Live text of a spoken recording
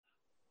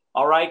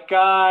All right,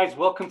 guys,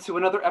 welcome to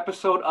another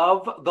episode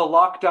of the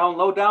Lockdown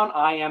Lowdown.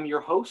 I am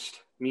your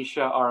host,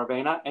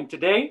 Mischa, and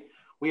today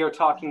we are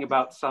talking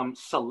about some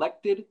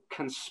selected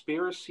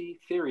conspiracy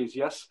theories.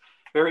 Yes,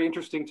 very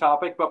interesting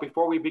topic, but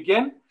before we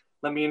begin,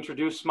 let me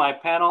introduce my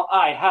panel.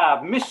 I have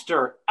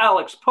Mr.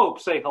 Alex Pope.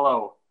 Say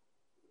hello.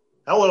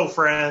 Hello,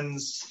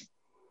 friends.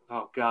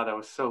 Oh, God, that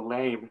was so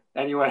lame.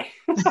 Anyway,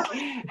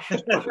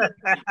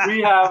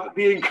 we have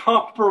the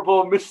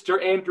incomparable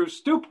Mr. Andrew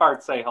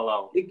Stupart. Say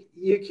hello.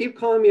 You keep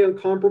calling me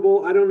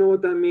incomparable. I don't know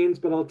what that means,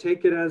 but I'll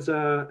take it as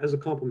a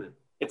compliment.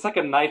 It's like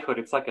a knighthood.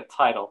 It's like a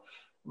title.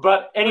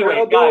 But anyway,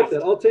 I'll guys. Go with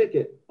it. I'll take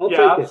it.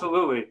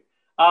 Absolutely.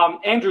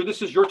 Andrew,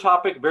 this is your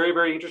topic. Very,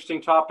 very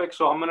interesting topic.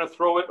 So I'm going to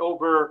throw it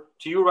over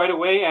to you right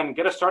away and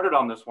get us started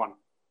on this one.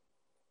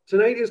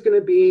 Tonight is going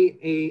to be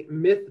a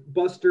myth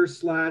buster /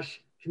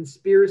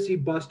 conspiracy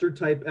buster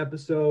type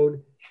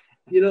episode.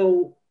 You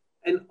know,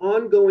 an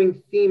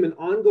ongoing theme, an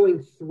ongoing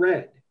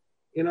thread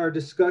in our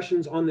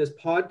discussions on this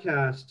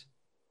podcast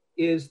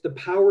is the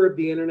power of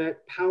the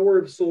internet, power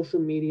of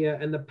social media,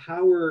 and the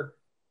power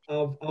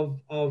of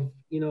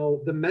you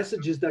know, the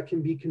messages that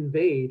can be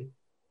conveyed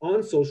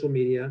on social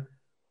media.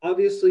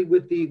 Obviously,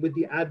 with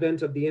the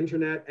advent of the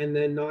internet, and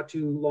then not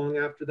too long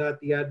after that,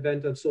 the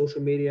advent of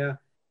social media,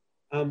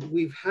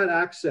 we've had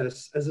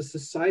access as a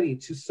society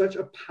to such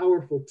a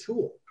powerful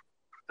tool.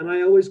 And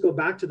I always go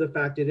back to the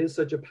fact it is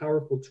such a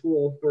powerful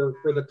tool for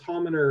the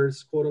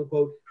commoners, quote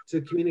unquote,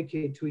 to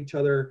communicate to each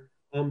other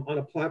on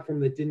a platform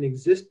that didn't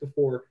exist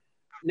before.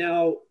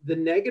 Now, the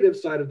negative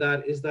side of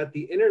that is that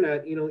the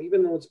internet, you know,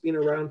 even though it's been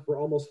around for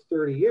almost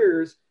 30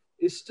 years,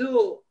 is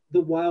still the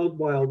wild,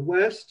 wild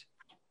west.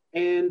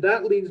 And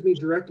that leads me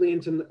directly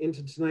into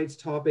tonight's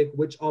topic,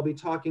 which I'll be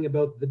talking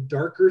about the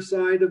darker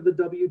side of the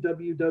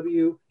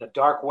WWW. The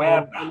dark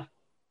web.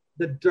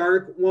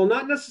 Well,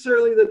 not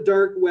necessarily the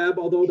dark web,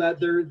 although that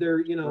there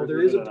you know,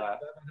 there is a dark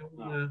web. I don't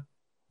want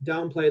to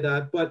downplay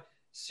that. But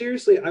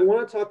seriously, I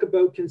want to talk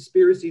about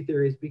conspiracy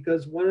theories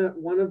because one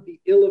of the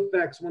ill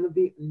effects, one of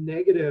the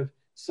negative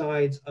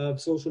sides of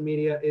social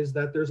media is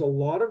that there's a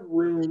lot of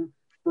room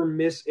for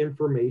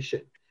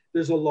misinformation.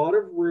 There's a lot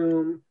of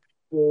room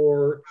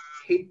for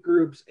hate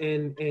groups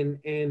and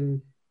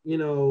you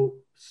know,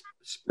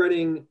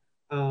 spreading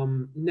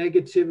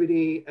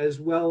negativity, as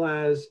well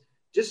as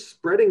just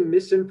spreading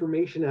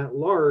misinformation at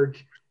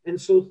large. And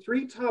so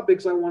 3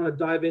 topics I want to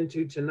dive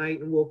into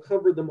tonight, and we'll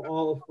cover them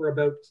all for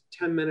about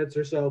 10 minutes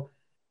or so.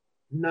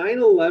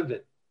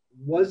 9/11,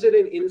 was it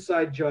an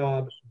inside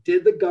job?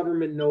 Did the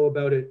government know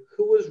about it?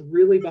 Who was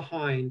really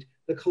behind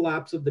the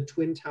collapse of the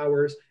Twin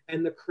Towers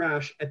and the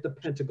crash at the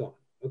Pentagon?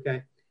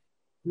 Okay.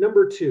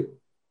 Number 2,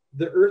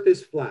 the earth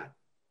is flat.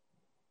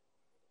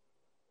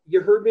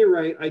 You heard me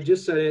right. I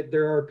just said it.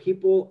 There are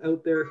people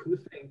out there who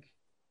think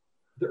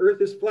the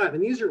earth is flat.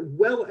 And these are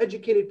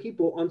well-educated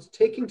people on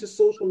taking to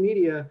social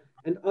media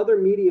and other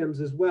mediums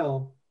as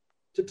well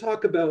to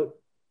talk about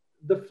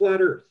the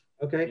flat earth.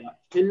 Okay.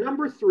 Yeah. And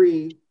number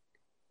 3,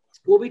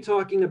 we'll be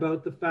talking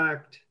about the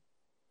fact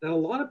that a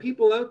lot of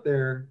people out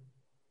there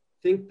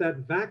think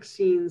that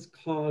vaccines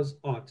cause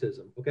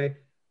autism. Okay.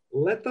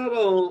 Let that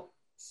all,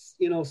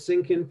 you know,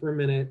 sink in for a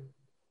minute,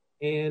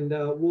 and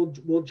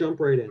we'll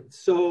jump right in.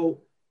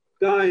 So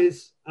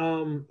guys,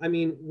 I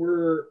mean,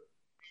 we're,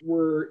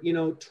 you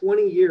know,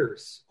 20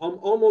 years,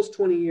 almost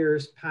 20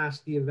 years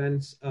past the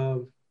events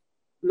of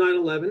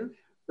 9/11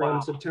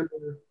 from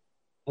September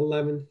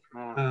 11th,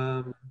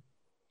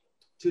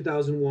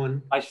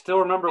 2001. I still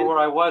remember where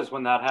I was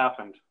when that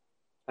happened.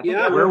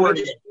 Where were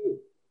you?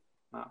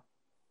 Wow.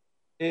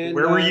 And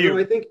where were you?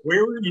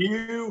 Where were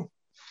you?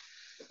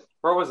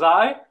 Where was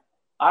I?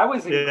 I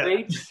was in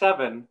grade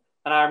 7,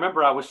 and I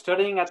remember I was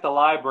studying at the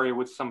library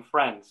with some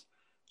friends,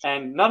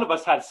 and none of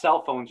us had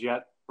cell phones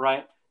yet,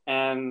 right?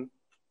 And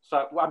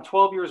so I'm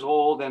 12 years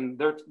old, and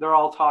they're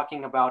all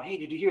talking about, hey,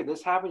 did you hear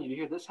this happen? Did you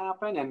hear this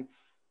happen? And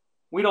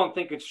we don't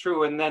think it's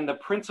true. And then the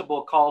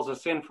principal calls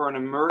us in for an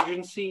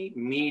emergency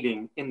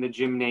meeting in the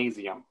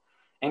gymnasium.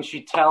 And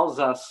she tells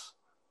us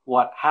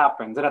what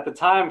happens. And at the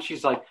time,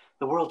 she's like,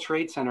 the World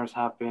Trade Centers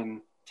have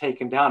been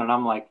taken down. And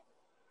I'm like,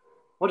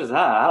 what is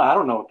that? I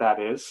don't know what that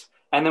is.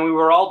 And then we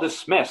were all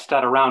dismissed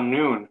at around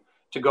noon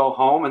to go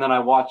home. And then I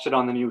watched it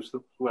on the news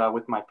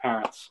with my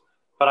parents.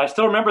 But I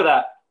still remember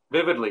that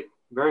vividly,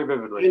 very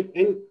vividly.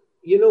 And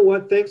you know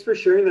what? Thanks for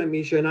sharing that,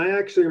 Mischa. And I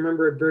actually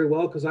remember it very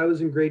well because I was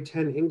in grade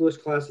 10 English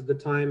class at the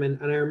time.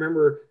 And I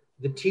remember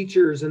the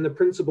teachers and the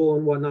principal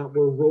and whatnot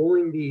were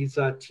rolling these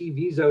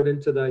TVs out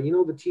into the, you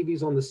know, the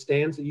TVs on the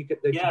stands that you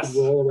could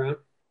roll around.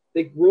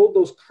 They rolled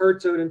those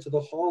carts out into the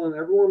hall, and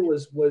everyone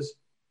was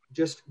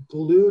just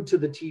glued to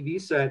the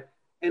TV set.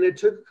 And it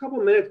took a couple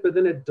minutes, but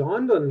then it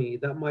dawned on me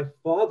that my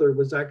father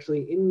was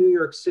actually in New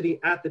York City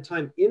at the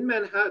time, in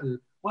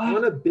Manhattan,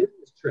 on a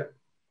business trip.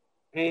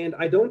 And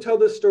I don't tell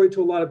this story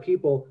to a lot of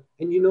people.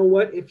 And you know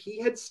what? If he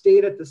had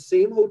stayed at the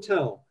same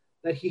hotel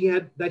that he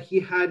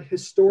had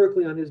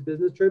historically on his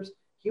business trips,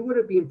 he would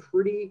have been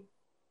pretty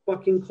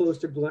fucking close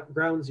to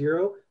ground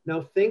zero.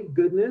 Now, thank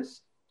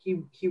goodness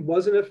he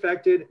wasn't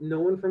affected. No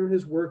one from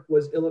his work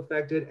was ill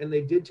affected, and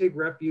they did take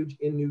refuge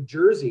in New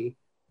Jersey,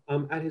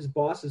 at his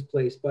boss's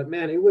place. But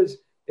man,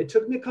 it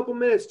took me a couple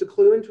minutes to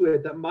clue into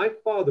it that my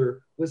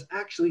father was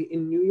actually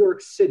in New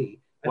York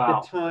City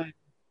at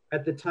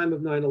the time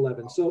of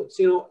 9/11. So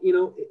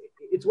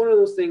it's one of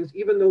those things.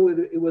 Even though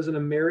it was an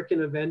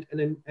American event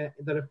and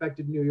that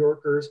affected New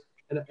Yorkers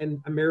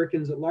and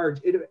Americans at large,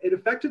 it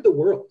affected the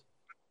world.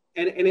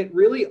 And it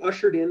really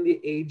ushered in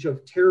the age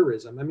of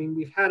terrorism. I mean,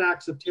 we've had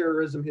acts of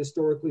terrorism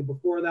historically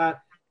before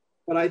that,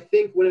 but I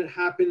think when it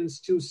happens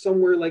to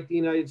somewhere like the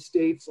United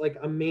States, like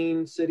a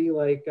main city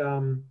like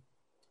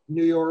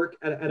New York,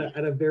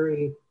 at a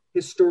very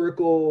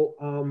historical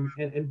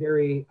and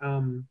very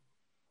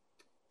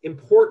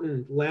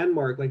important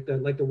landmark like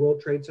the World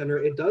Trade Center,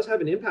 it does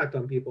have an impact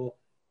on people.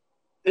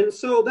 And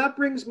so that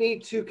brings me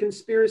to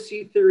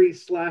conspiracy theory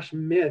 /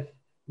 myth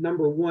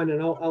number one,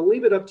 and I'll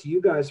leave it up to you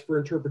guys for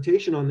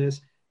interpretation on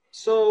this.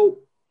 So,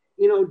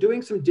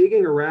 doing some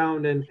digging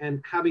around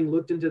and having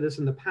looked into this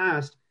in the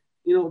past,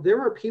 there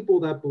are people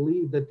that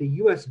believe that the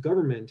U.S.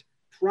 government,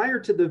 prior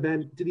to the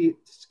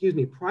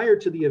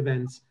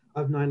events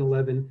of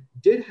 9/11,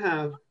 did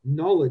have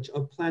knowledge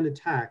of planned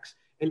attacks,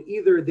 and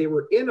either they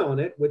were in on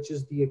it, which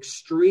is the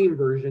extreme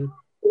version,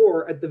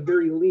 or at the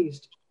very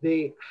least,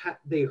 they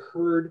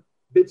heard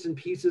bits and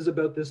pieces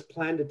about this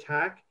planned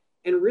attack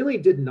and really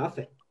did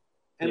nothing.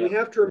 And we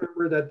have to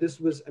remember that this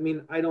was,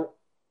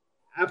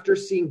 after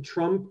seeing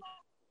Trump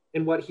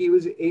and what he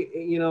was,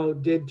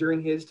 did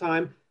during his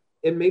time,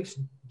 it makes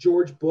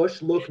George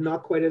Bush look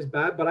not quite as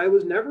bad. But I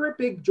was never a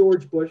big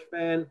George Bush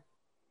fan.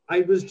 I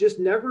was just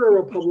never a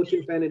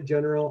Republican fan in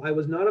general. I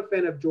was not a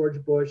fan of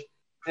George Bush.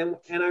 And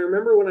I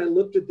remember when I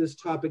looked at this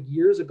topic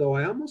years ago,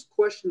 I almost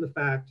questioned the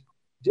fact,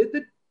 did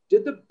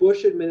the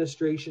Bush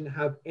administration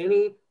have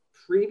any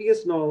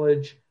previous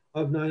knowledge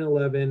of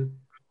 9/11?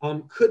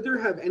 Could there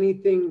have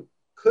anything?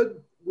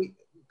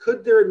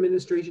 Could their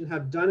administration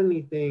have done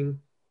anything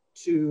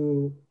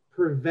to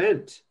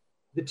prevent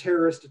the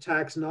terrorist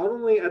attacks, not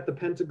only at the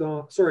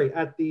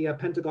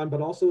Pentagon, but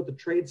also at the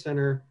Trade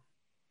Center?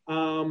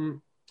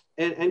 And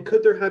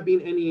could there have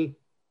been any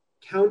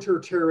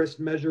counter-terrorist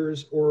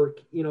measures or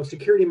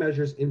security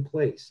measures in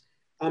place?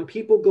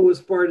 People go as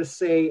far to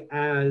say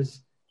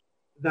as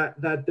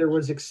that there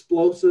was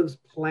explosives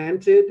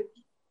planted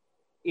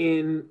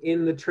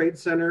in the Trade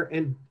Center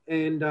and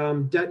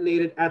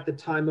detonated at the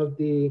time of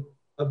the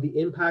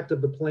impact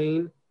of the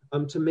plane,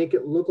 to make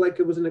it look like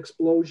it was an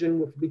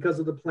explosion because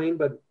of the plane,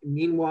 but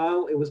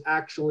meanwhile it was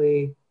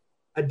actually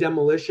a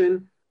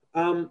demolition.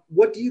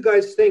 What do you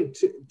guys think?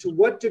 To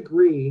what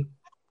degree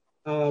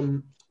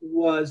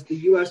was the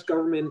U.S.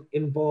 government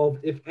involved,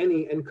 if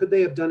any, and could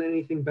they have done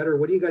anything better?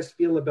 What do you guys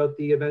feel about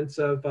the events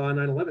of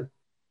 9/11?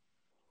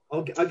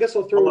 I guess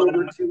I'll throw it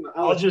over to Alex.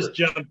 I'll just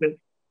jump in.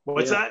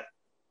 What's that?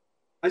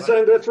 I said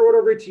I'm going to throw it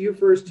over to you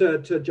first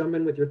to jump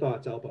in with your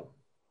thoughts, Alpo.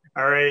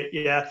 All right.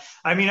 Yeah.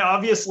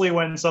 Obviously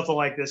when something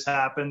like this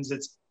happens,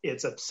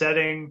 it's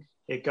upsetting.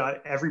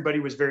 Everybody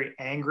was very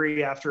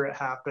angry after it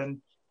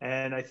happened.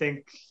 And I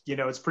think,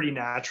 it's pretty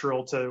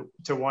natural to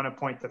want to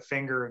point the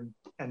finger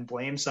and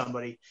blame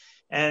somebody.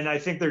 And I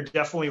think there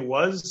definitely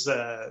was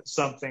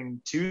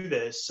something to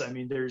this.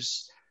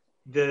 There's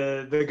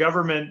the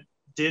government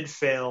did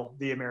fail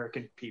the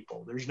American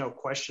people. There's no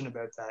question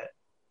about that.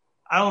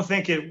 I don't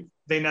think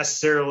they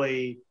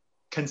necessarily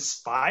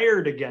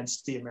conspired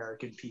against the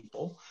American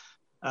people,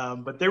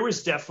 but there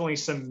was definitely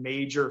some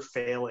major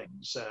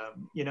failings.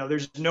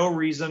 There's no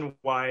reason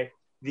why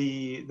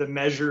the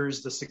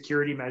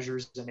security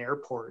measures in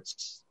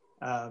airports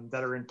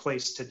that are in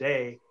place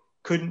today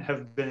couldn't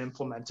have been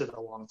implemented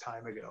a long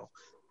time ago.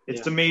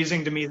 It's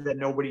amazing to me that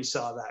nobody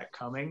saw that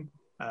coming.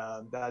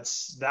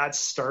 That's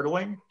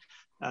startling.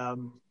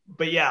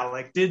 But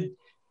yeah,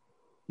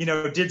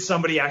 did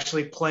somebody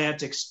actually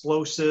plant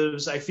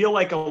explosives? I feel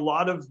like a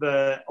lot of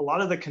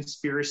the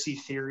conspiracy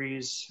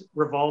theories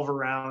revolve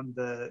around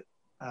the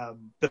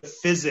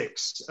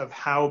physics of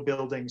how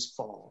buildings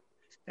fall,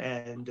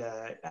 and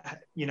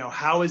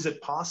how is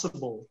it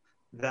possible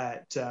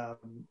that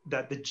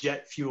the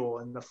jet fuel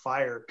and the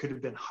fire could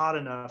have been hot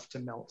enough to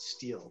melt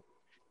steel?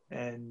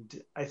 And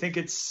I think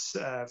it's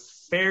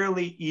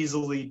fairly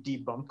easily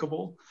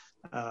debunkable.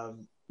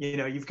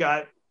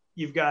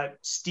 You've got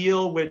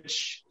steel,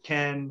 which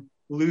can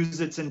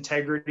lose its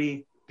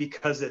integrity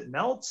because it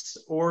melts,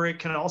 or it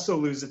can also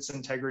lose its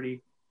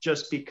integrity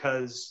just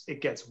because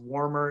it gets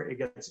warmer, it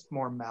gets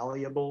more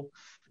malleable.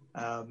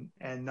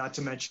 And not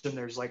to mention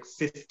there's like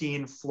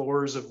 15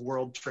 floors of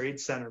World Trade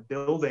Center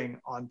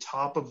building on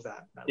top of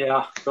that metal.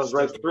 Yeah, goes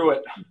right through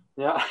it.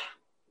 Yeah.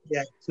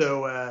 Yeah.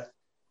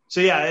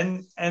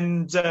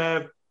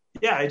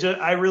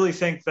 I really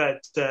think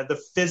that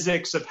the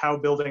physics of how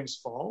buildings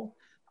fall,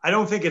 I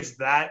don't think it's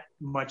that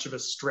much of a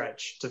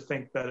stretch to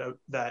think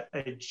that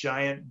a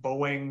giant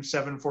Boeing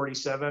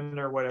 747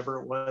 or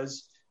whatever it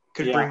was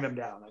could bring them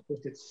down. I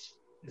think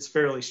it's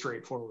fairly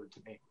straightforward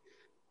to me.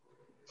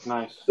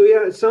 Nice. So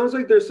yeah, it sounds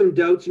like there's some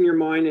doubts in your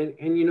mind.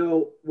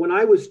 And when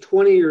I was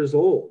 20 years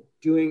old,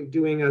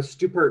 doing a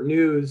Stupart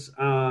News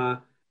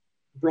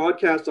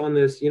broadcast on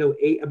this,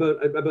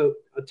 about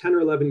 10 or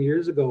 11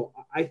 years ago.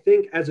 I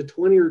think as a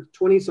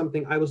 20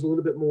 something, I was a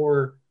little bit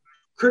more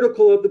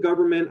critical of the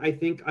government. I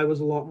think I was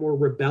a lot more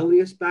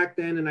rebellious back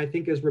then. And I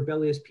think as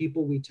rebellious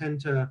people, we tend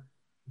to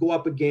go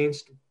up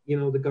against,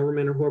 the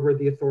government or whoever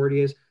the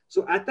authority is.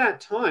 So at that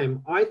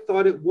time, I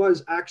thought it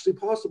was actually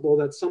possible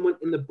that someone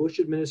in the Bush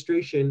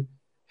administration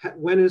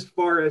went as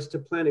far as to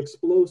plant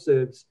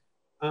explosives.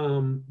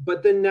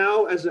 But then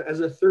now, as a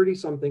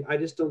 30-something, I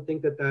just don't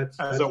think that's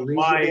a reasonable.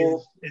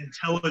 Wise,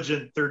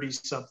 intelligent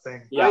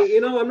 30-something. Yeah,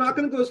 I'm not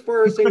going to go as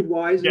far as saying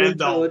wise and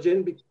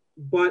intelligent,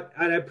 but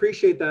and I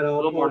appreciate that. A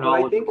little more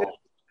knowledgeable. I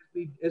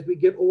think as we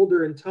get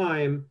older in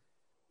time,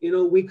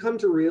 we come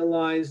to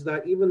realize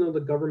that even though the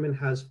government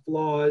has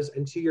flaws,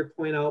 and to your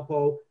point,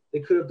 Alpo, they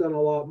could have done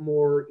a lot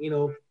more,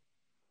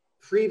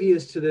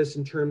 previous to this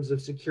in terms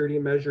of security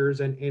measures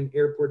and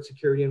airport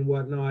security and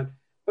whatnot.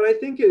 But I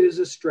think it is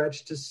a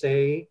stretch to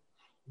say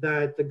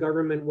that the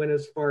government went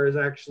as far as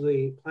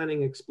actually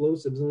planning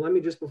explosives. And let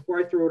me just, before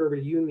I throw it over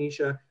to you,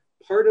 Mischa,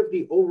 part of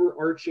the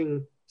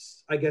overarching,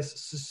 I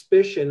guess,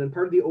 suspicion and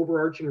part of the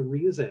overarching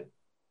reason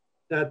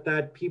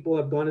that people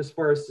have gone as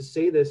far as to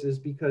say this is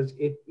because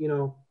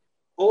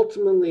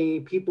ultimately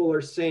people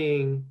are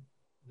saying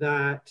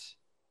that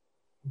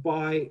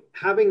by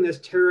having this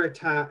terror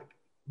attack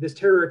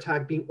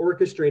being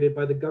orchestrated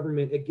by the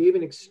government, it gave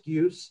an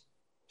excuse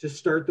to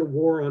start the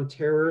war on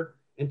terror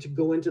and to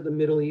go into the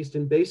Middle East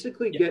and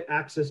basically get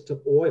access to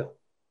oil.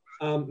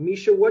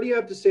 Mischa, what do you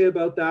have to say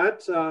about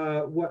that?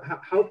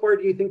 How far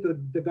do you think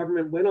the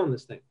government went on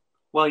this thing?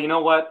 Well, you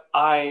know what?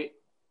 I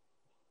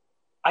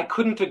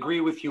couldn't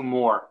agree with you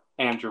more,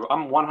 Andrew.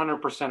 I'm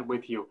 100%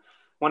 with you.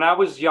 When I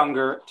was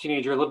younger,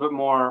 teenager, a little bit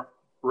more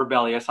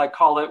rebellious, I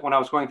call it when I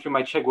was going through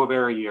my Che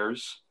Guevara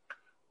years,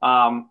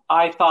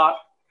 I thought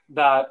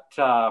that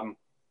the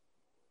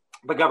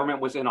government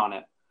was in on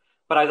it.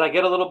 But as I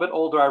get a little bit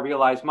older, I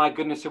realize, my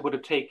goodness, it would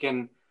have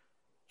taken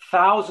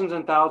thousands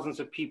and thousands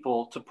of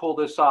people to pull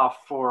this off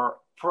for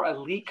a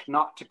leak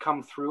not to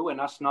come through and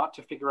us not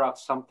to figure out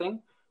something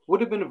would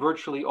have been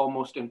virtually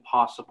almost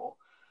impossible.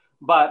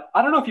 But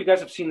I don't know if you guys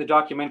have seen the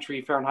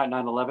documentary Fahrenheit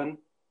 9/11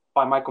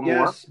 by Michael Moore.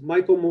 Yes,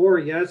 Michael Moore.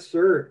 Yes,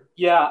 sir.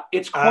 Yeah,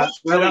 it's quite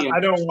brilliant. I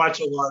don't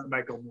watch a lot of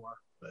Michael Moore.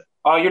 But...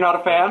 Oh, you're not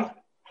a fan?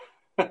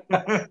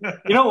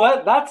 You know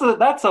what? That's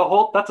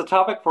a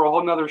topic for a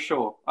whole nother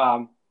show.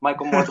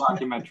 Michael Moore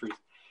documentaries.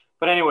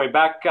 But anyway,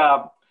 back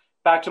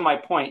to my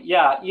point.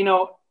 Yeah,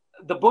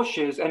 the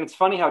Bushes, and it's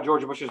funny how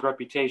George Bush's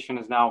reputation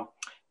is now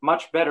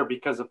much better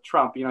because of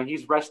Trump.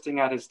 He's resting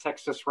at his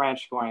Texas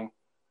ranch going,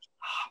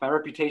 my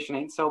reputation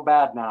ain't so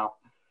bad now.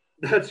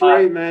 That's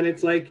right, man.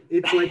 It's like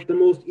the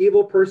most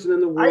evil person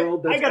in the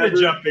world. I got to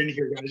jump in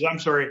here, guys. I'm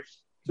sorry.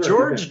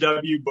 George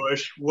W.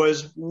 Bush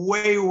was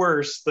way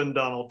worse than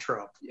Donald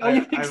Trump. Oh,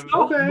 you think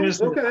so?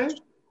 Okay.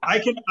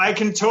 I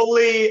can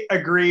totally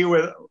agree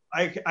with.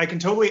 I can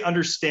totally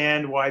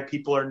understand why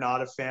people are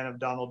not a fan of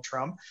Donald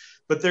Trump,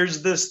 but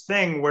there's this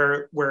thing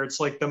where it's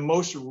like the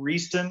most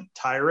recent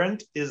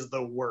tyrant is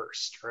the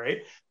worst, right?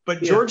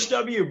 But George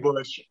W.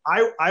 Bush,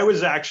 I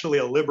was actually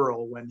a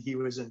liberal when he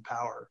was in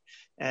power,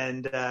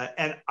 and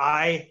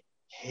I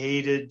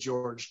hated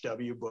George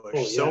W.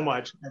 Bush so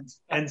much,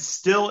 and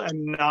still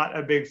am not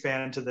a big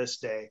fan to this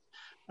day.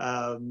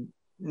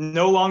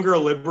 No longer a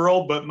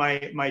liberal, but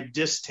my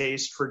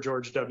distaste for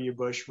George W.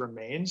 Bush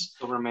remains.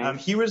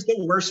 He was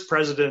the worst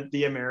president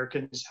the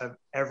Americans have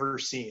ever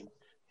seen.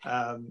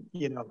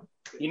 You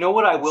know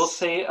what I will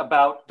say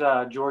about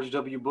George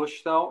W.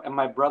 Bush, though, and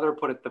my brother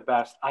put it the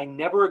best. I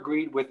never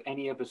agreed with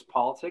any of his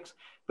politics,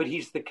 but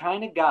he's the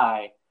kind of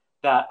guy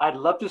that I'd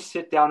love to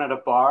sit down at a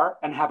bar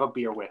and have a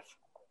beer with.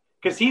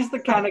 Because he's the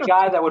kind of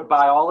guy that would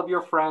buy all of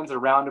your friends a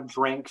round of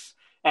drinks.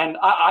 And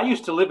I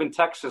used to live in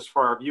Texas,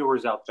 for our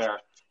viewers out there.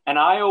 And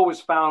I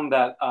always found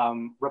that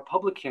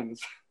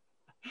Republicans,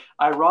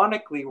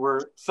 ironically,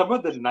 were some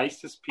of the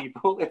nicest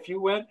people. If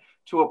you went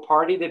to a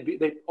party,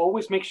 they'd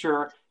always make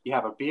sure you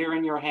have a beer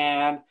in your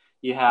hand,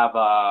 you have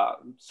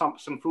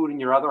some food in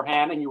your other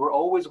hand, and you were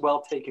always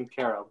well taken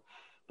care of.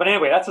 But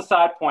anyway, that's a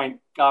side point.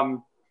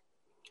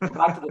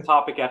 Back to the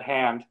topic at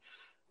hand.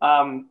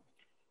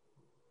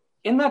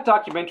 In that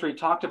documentary,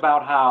 talked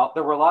about how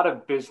there were a lot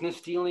of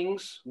business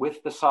dealings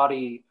with the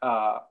Saudi,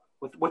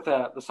 with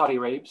the Saudi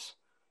Arabs.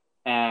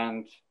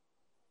 And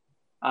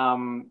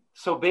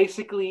so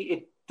basically,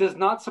 it does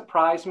not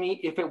surprise me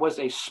if it was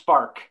a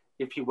spark,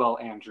 if you will,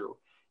 Andrew.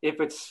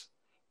 If it's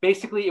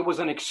basically, it was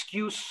an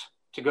excuse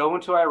to go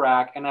into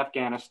Iraq and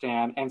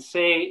Afghanistan and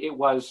say it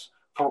was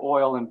for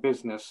oil and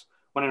business,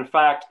 when in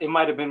fact, it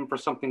might have been for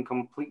something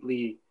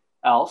completely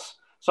else.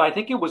 So I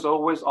think it was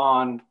always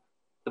on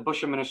the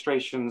Bush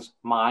administration's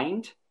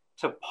mind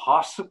to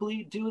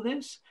possibly do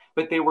this,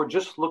 but they were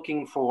just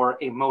looking for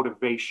a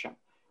motivation.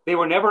 They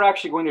were never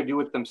actually going to do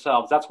it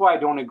themselves. That's why I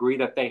don't agree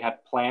that they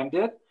had planned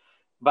it.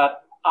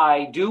 But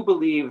I do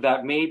believe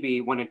that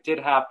maybe when it did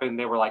happen,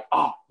 they were like,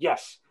 oh,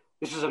 yes,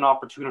 this is an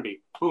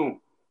opportunity.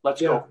 Boom,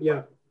 let's go.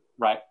 Yeah.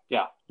 Right,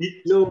 yeah.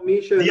 No,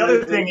 Mischa. The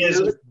other thing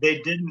is they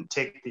didn't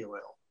take the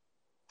oil.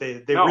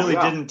 They really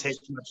didn't take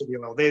much of the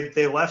oil.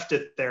 They left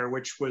it there,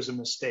 which was a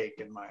mistake,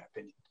 in my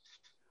opinion.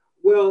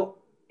 Well,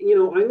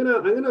 I'm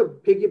gonna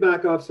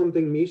piggyback off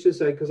something Mischa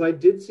said, because I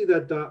did see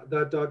that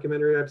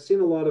documentary. I've seen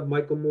a lot of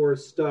Michael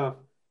Moore's stuff,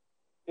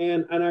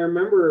 and I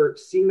remember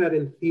seeing that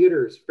in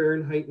theaters.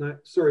 Fahrenheit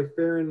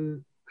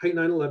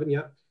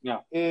 9/11. Yeah.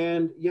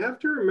 And you have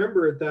to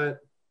remember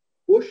that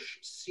Bush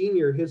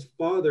Sr., his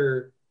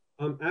father,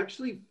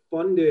 actually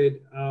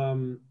funded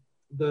the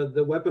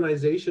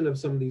weaponization of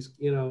some of these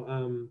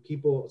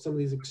people, some of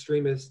these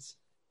extremists.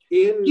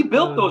 He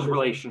built those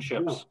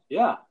relationships.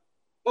 Yeah.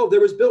 Oh,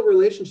 there was built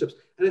relationships,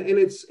 and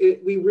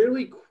we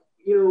really,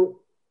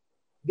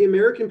 the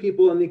American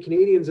people and the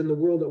Canadians and the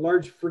world at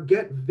large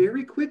forget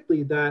very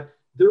quickly that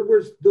there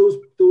was those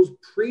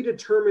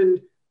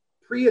predetermined,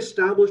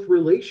 pre-established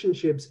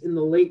relationships in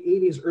the late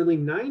 80s, early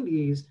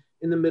 90s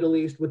in the Middle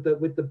East with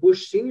the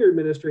Bush Senior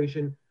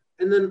administration,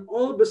 and then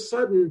all of a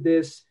sudden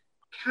this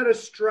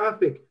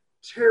catastrophic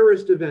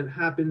terrorist event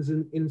happens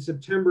in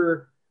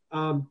September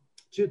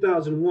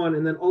 2001,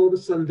 and then all of a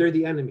sudden they're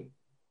the enemy.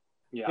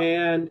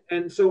 Yeah.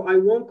 And so I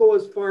won't go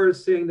as far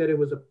as saying that it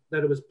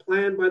was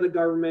planned by the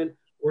government,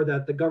 or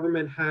that the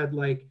government had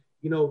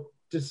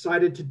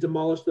decided to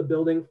demolish the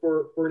building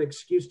for an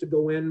excuse to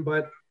go in,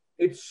 but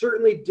it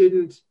certainly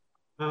didn't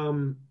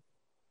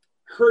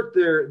hurt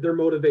their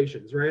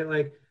motivations, right?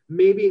 Like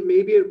maybe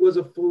it was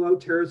a full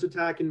out terrorist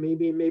attack, and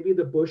maybe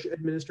the Bush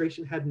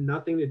administration had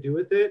nothing to do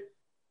with it.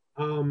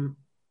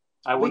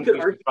 We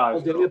could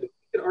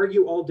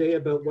argue all day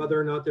about whether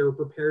or not they were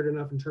prepared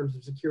enough in terms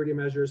of security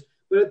measures.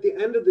 But at the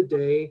end of the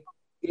day,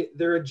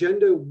 their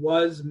agenda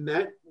was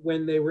met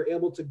when they were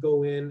able to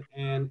go in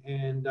and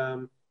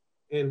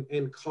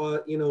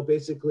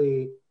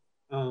basically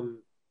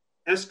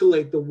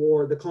escalate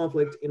the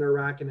conflict in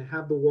Iraq, and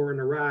have the war in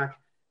Iraq.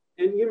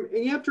 And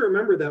you have to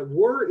remember that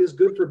war is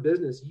good for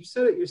business. You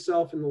said it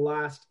yourself in the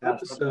last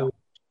episode,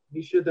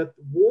 Mischa, that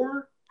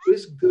war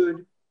is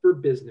good for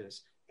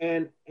business.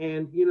 And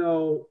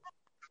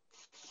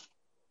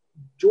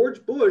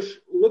George Bush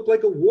looked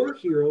like a war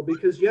hero,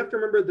 because you have to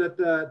remember that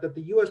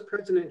the U.S.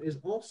 president is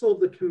also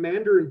the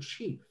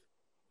commander-in-chief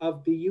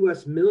of the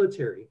U.S.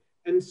 military.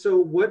 And so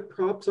what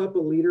props up a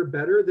leader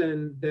better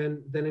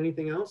than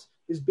anything else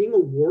is being a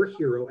war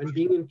hero and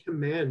being in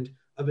command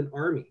of an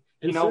army.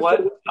 And you know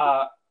what?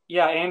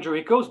 Andrew,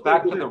 it goes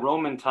back to the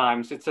Roman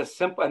times. It's a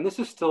simple, and this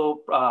is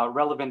still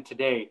relevant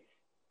today.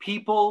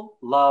 People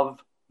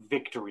love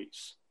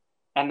victories,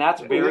 and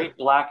that's very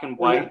black and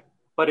white. Yeah.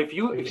 But if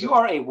you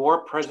are a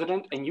war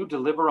president and you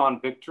deliver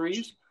on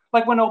victories,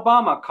 like when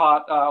Obama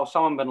caught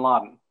Osama bin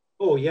Laden,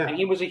 and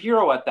he was a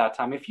hero at that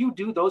time. If you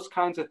do those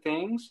kinds of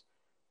things,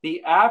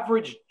 the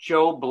average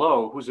Joe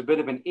Blow, who's a bit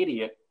of an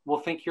idiot, will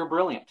think you're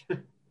brilliant,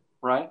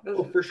 right?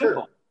 Oh, for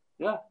sure.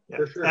 Yeah,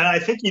 for sure. And I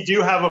think you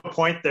do have a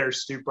point there,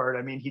 Stupart.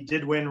 I mean, he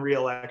did win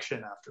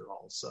re-election after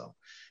all, so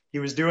he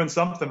was doing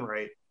something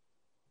right.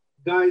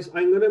 Guys,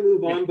 I'm going to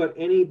move on, but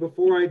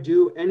before I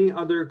do, any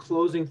other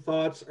closing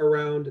thoughts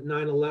around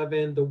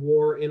 9/11, the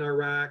war in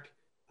Iraq,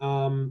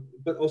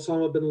 but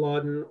Osama bin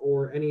Laden,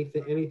 or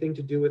anything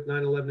to do with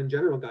 9/11 in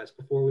general, guys,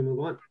 before we move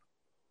on?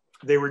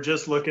 They were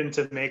just looking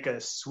to make a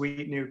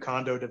sweet new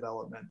condo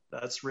development.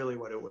 That's really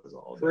what it was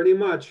all about. Pretty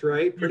much,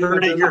 right? You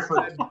heard it here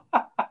first.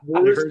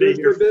 War is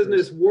good for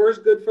business. War is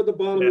good for the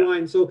bottom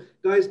line. So,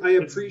 guys, I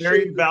appreciate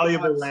very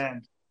valuable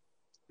land.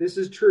 This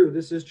is true.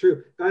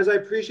 Guys, I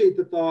appreciate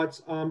the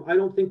thoughts. I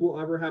don't think we'll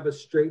ever have a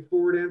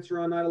straightforward answer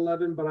on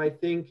 9/11, but I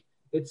think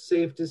it's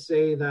safe to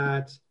say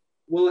that,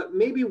 well, it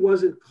maybe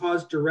wasn't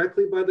caused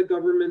directly by the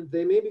government.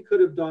 They maybe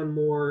could have done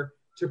more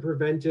to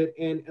prevent it.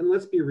 And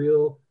let's be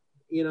real,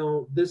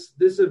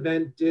 this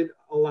event did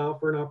allow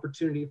for an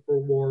opportunity for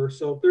war.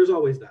 So there's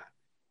always that.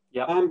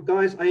 Yeah.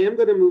 Guys, I am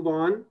going to move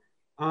on.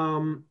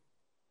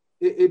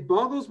 It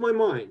boggles my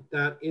mind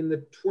that in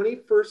the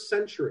 21st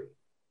century,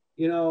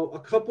 a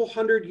couple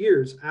hundred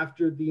years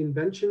after the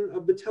invention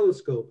of the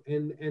telescope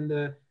and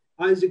the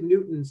Isaac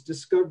Newton's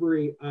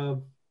discovery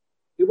of,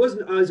 it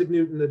wasn't Isaac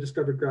Newton that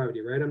discovered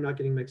gravity, right? I'm not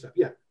getting mixed up.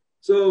 Yeah.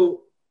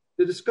 So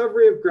the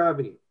discovery of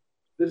gravity,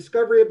 the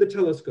discovery of the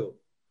telescope,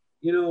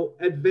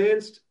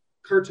 advanced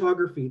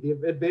cartography, the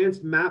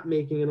advanced map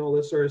making and all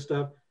this sort of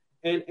stuff.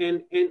 And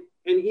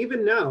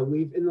even now,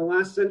 in the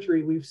last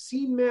century, we've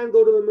seen man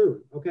go to the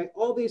moon, okay?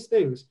 All these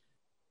things.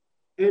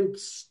 And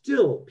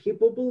still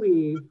people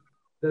believe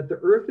that the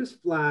earth is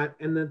flat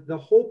and that the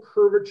whole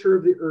curvature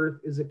of the earth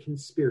is a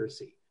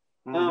conspiracy.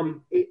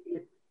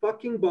 It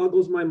fucking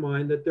boggles my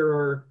mind that there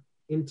are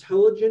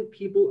intelligent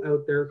people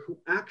out there who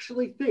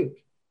actually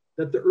think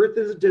that the earth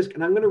is a disc.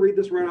 And I'm going to read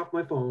this right off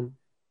my phone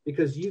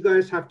because you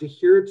guys have to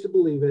hear it to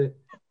believe it.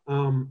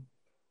 And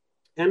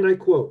I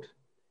quote,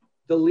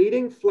 "The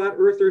leading flat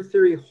earther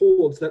theory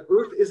holds that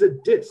earth is a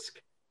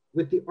disc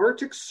with the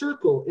Arctic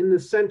Circle in the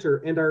center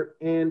and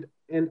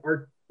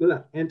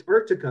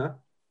Antarctica,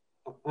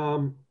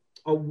 a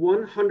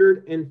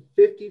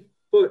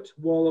 150-foot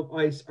wall of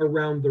ice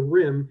around the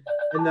rim,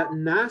 and that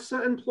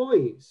NASA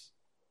employees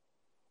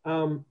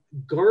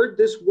guard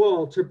this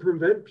wall to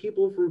prevent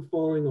people from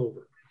falling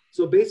over.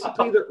 So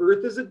basically, the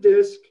Earth is a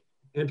disc,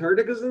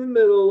 Antarctica's in the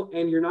middle,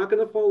 and you're not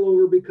going to fall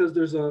over because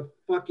there's a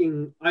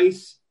fucking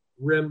ice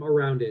rim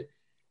around it.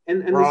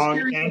 And Wrong.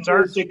 The scary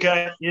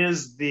Antarctica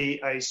is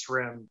the ice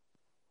rim.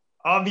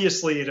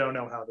 Obviously, you don't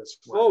know how this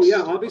works. Oh,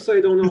 yeah. Obviously,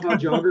 I don't know how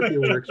geography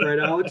works, right,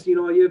 Alex?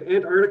 You have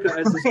Antarctica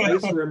as this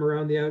ice rim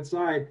around the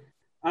outside.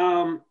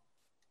 And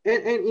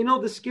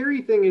the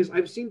scary thing is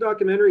I've seen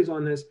documentaries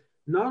on this.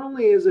 Not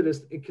only is it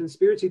a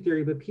conspiracy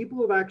theory, but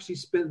people have actually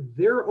spent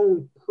their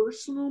own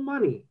personal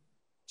money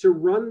to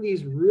run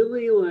these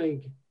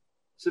really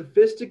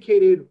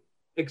sophisticated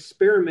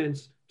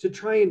experiments to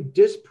try and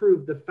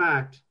disprove the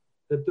fact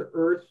that the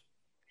Earth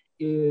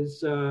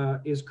is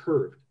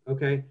curved.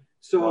 Okay.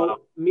 So, wow.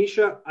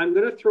 Mischa, I'm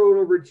going to throw it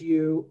over to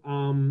you.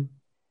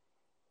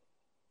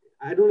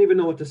 I don't even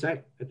know what to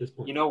say at this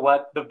point. You know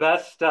what? The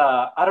best,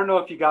 I don't know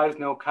if you guys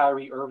know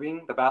Kyrie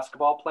Irving, the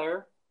basketball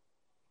player,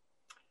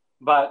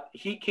 but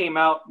he came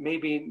out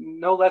maybe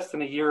no less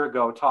than a year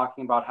ago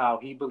talking about how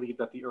he believed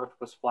that the Earth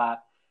was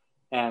flat.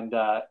 And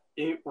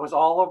it was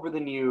all over the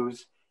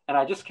news. And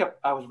I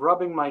was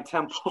rubbing my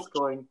temples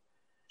going,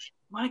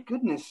 my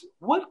goodness,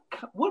 what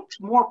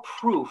more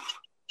proof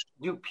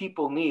do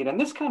people need? And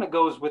this kind of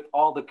goes with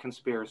all the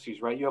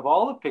conspiracies, right? You have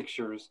all the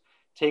pictures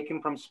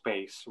taken from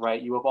space, right?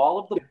 You have all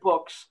of the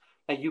books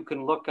that you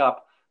can look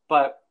up.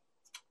 But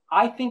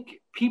I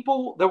think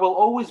there will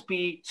always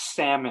be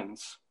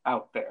salmons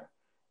out there.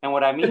 And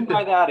what I mean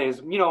by that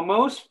is,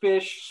 most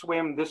fish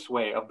swim this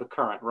way of the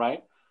current,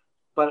 right?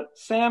 But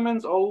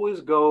salmons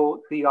always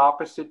go the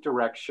opposite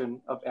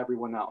direction of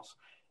everyone else.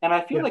 And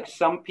I feel like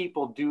some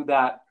people do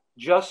that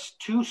just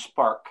to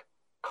spark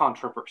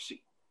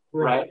controversy,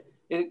 right?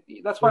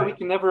 That's why we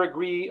can never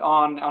agree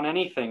on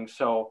anything.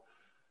 So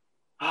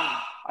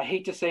I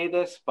hate to say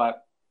this,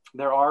 but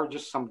there are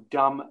just some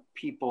dumb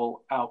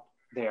people out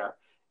there.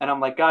 And I'm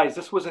like, guys,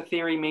 this was a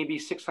theory maybe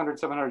 600,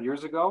 700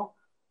 years ago.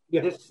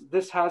 Yeah.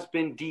 This has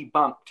been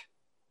debunked.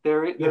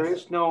 There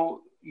is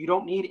no, you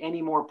don't need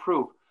any more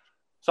proof.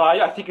 So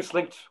I think it's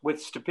linked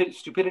with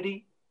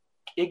stupidity,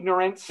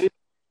 ignorance,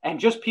 and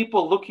just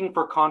people looking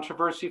for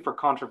controversy for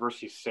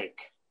controversy's sake.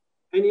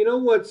 And you know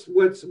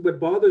what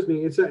bothers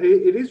me? It's that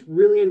it is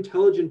really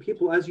intelligent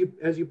people, as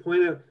you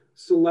point out,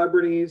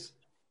 celebrities,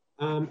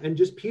 and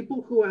just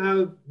people who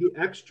have the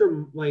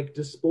extra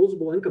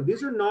disposable income.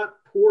 These are not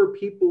poor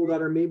people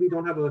that maybe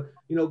don't have a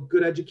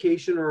good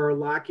education or are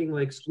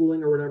lacking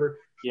schooling or whatever.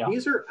 Yeah.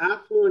 These are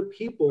affluent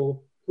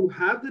people who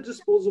have the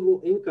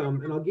disposable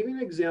income. And I'll give you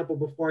an example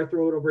before I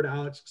throw it over to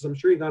Alex, because I'm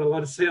sure you got a lot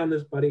to say on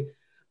this, buddy.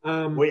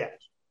 Yeah.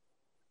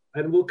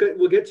 And we'll get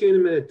to you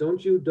in a minute.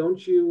 Don't you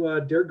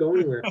dare go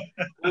anywhere.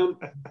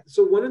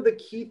 So one of the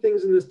key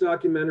things in this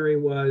documentary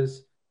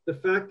was the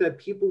fact that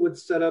people would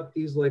set up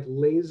these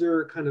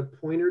laser kind of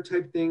pointer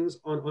type things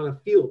on a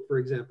field, for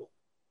example,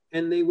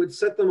 and they would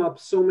set them up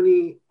so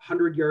many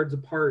 100 yards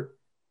apart,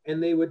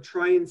 and they would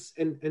try and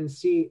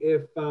see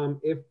if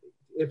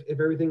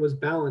everything was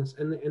balanced.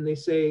 And they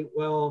say,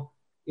 well,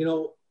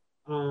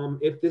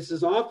 if this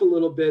is off a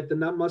little bit, then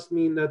that must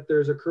mean that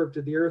there's a curve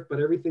to the Earth, but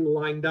everything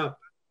lined up.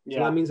 So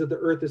that means that the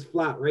Earth is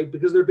flat, right?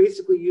 Because they're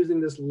basically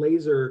using this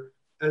laser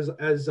as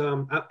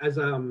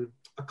a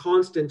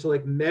constant to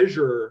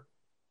measure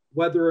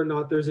whether or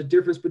not there's a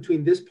difference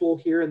between this pole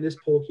here and this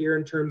pole here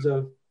in terms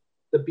of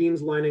the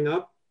beams lining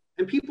up.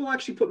 And people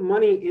actually put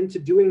money into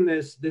doing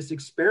this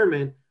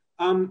experiment.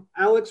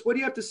 Alex, what do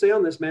you have to say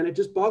on this, man? It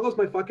just boggles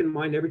my fucking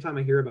mind every time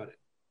I hear about it.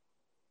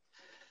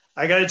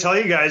 I got to tell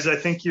you guys, I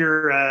think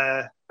you're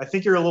a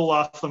little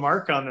off the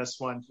mark on this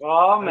one.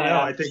 Oh man,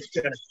 I think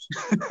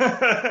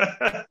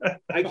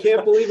I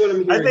can't believe what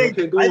I'm hearing.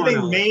 I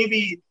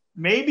think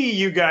maybe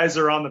you guys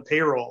are on the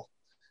payroll.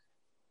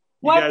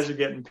 What? You guys are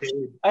getting paid.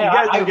 You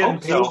guys are getting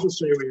paid to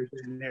say what you're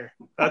saying there.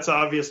 That's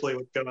obviously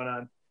what's going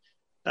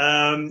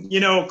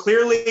on.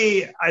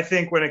 Clearly, I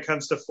think when it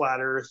comes to flat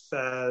Earth,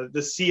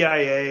 the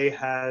CIA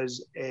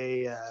has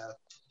a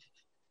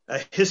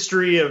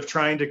history of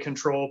trying to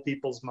control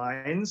people's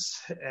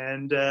minds,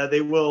 and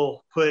they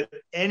will put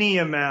any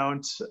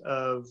amount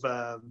of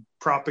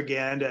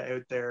propaganda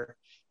out there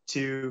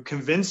to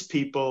convince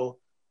people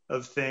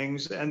of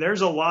things. And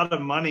there's a lot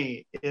of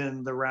money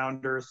in the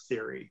round Earth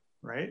theory,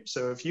 right?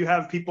 So if you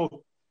have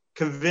people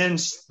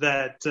convinced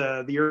that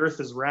the Earth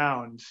is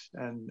round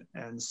and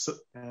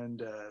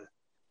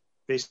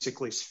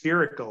basically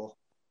spherical,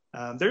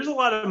 there's a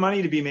lot of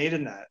money to be made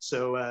in that.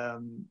 So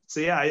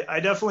yeah, I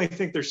definitely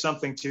think there's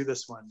something to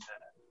this one.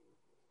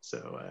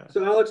 So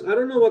Alex, I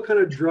don't know what kind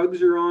of drugs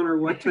you're on or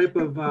what type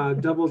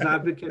of devil's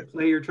advocate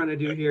play you're trying to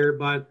do here,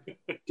 but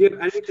do you have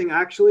anything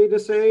actually to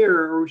say,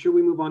 or should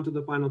we move on to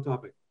the final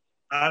topic?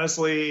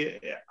 Honestly,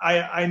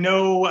 I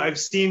know I've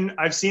seen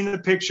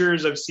the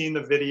pictures, I've seen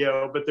the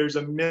video, but there's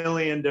a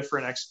million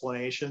different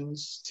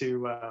explanations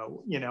to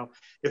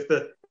if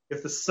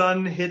the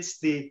sun hits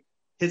the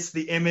hits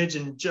the image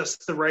in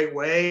just the right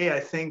way,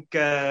 I think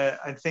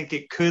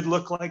it could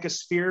look like a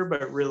sphere,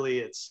 but really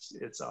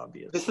it's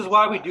obvious. This is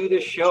why we do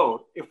this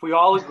show. If we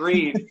all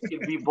agreed,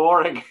 it'd be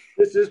boring.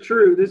 This is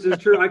true.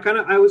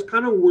 I was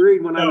kind of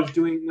worried when I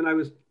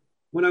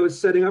was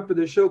setting up for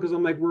this show, because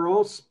I'm like, we're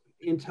all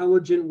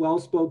intelligent,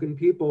 well-spoken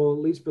people, at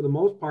least for the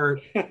most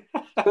part.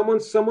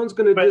 Someone's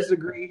going to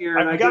disagree here.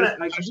 I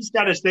just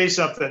got to say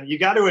something. You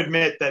got to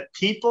admit that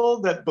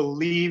people that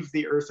believe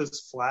the Earth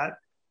is flat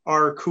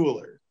are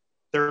cooler.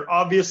 They're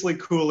obviously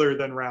cooler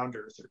than round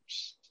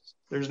earthers.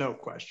 There's no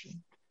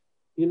question.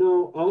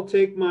 I'll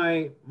take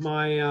my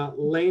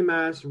lame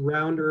ass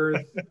round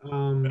earth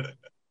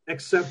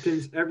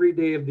acceptance every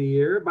day of the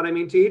year. But I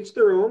mean, to each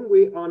their own.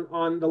 We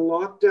on the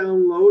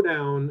lockdown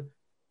lowdown,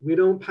 we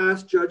don't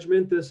pass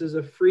judgment. This is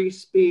a free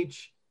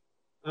speech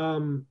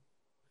forum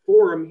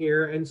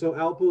here, and so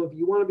Alpo, if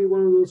you want to be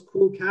one of those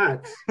cool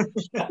cats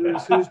who's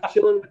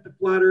chilling with the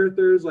flat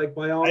earthers, like,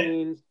 by all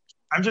means.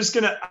 I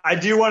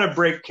do want to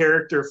break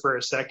character for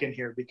a second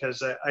here,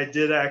 because I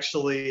did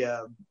actually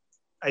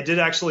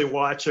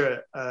watch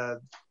a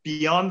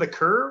Beyond the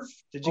Curve.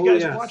 Did you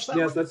guys watch that?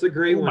 Yes, that's a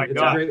great one.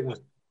 It's a great one.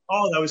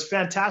 Oh, that was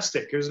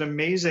fantastic. It was an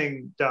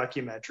amazing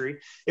documentary.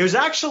 It was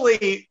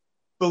actually,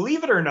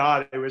 believe it or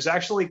not, it was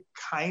actually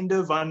kind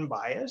of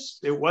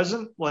unbiased. It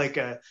wasn't like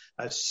a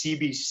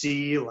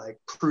CBC, like,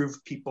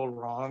 prove people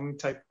wrong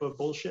type of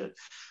bullshit.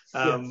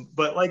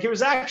 But like, it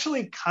was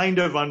actually kind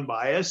of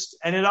unbiased.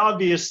 And it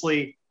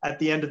obviously, at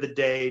the end of the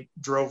day,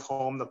 drove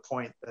home the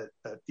point that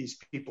these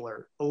people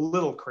are a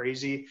little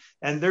crazy.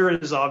 And there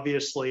is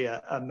obviously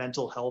a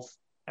mental health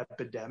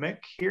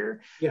epidemic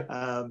here.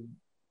 Yeah.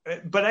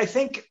 But I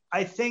think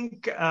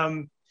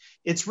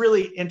it's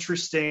really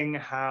interesting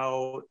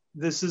how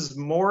this is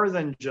more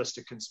than just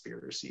a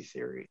conspiracy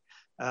theory.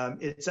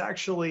 It's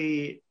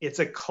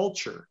a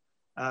culture.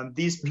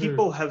 These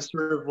people have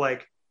sort of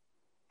like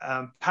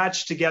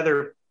patched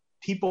together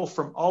people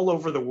from all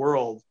over the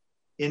world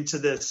into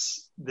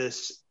this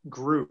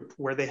group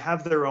where they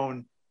have their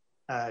own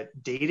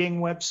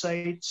dating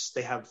websites,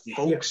 they have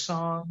folk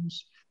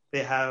songs,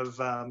 they have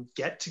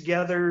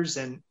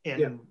get-togethers, and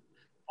in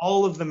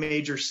all of the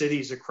major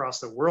cities across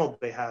the world,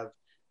 they have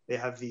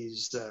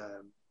these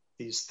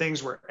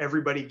things where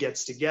everybody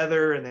gets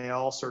together and they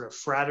all sort of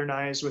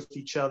fraternize with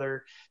each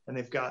other, and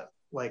they've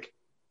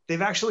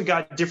actually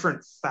got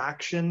different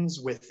factions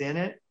within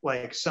it.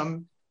 Like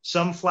some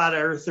flat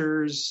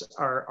earthers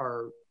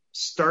are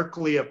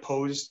starkly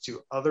opposed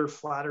to other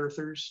flat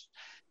earthers,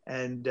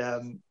 and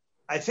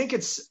I think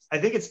it's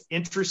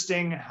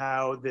interesting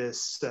how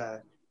this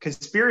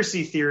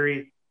conspiracy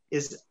theory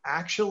is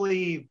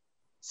actually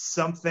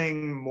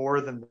something more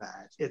than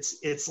that.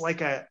 It's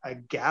like a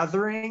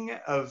gathering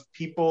of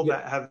people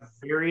that have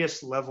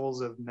various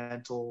levels of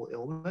mental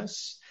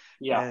illness,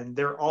 and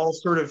they're all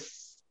sort of,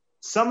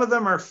 some of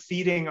them are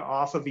feeding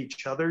off of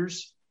each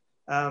other's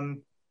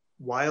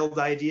wild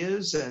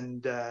ideas,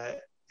 and I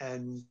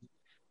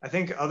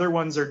think other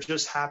ones are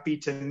just happy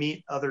to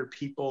meet other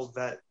people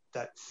that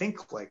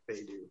think like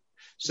they do.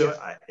 So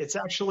it's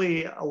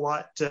actually a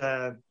lot.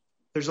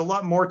 There's a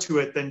lot more to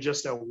it than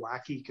just a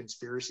wacky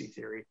conspiracy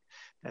theory.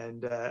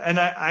 And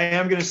I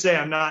am going to say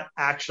I'm not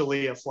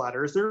actually a flat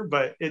earther,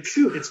 but it's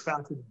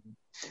fascinating.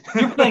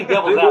 I'm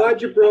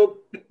glad you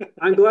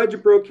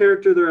broke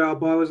character there,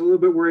 Alpo. I was a little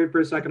bit worried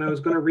for a second. I was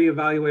going to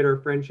reevaluate our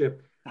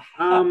friendship.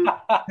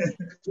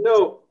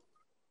 No,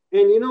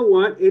 and you know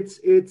what?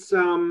 It's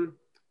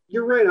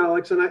you're right,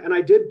 Alex. And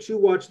I did too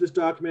watch this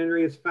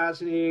documentary. It's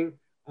fascinating.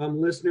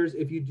 Listeners,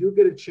 if you do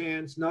get a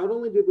chance, not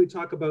only did we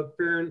talk about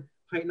Fahrenheit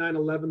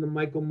 9/11, the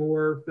Michael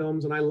Moore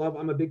films, and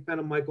I'm a big fan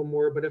of Michael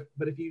Moore, but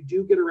if you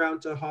do get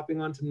around to hopping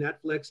onto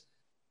Netflix,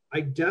 I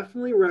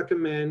definitely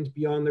recommend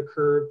Beyond the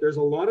Curve. There's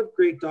a lot of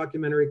great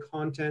documentary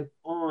content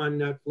on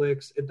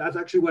Netflix. That's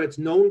actually what it's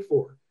known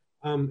for.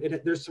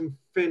 There's some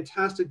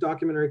fantastic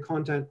documentary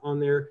content on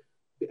there,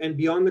 and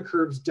Beyond the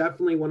Curve's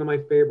definitely one of my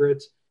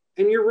favorites.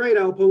 And you're right,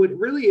 Alpo, it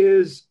really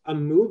is a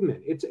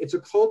movement. It's a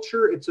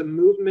culture, it's a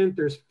movement.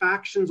 There's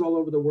factions all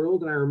over the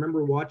world, and I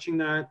remember watching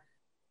that.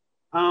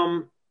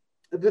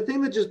 The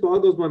thing that just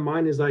boggles my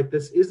mind is, like,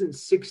 this isn't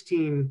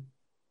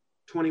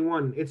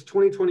 1621, it's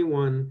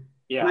 2021.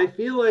 Yeah. And I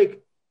feel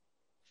like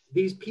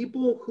these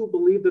people who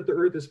believe that the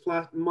Earth is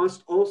flat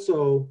must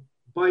also,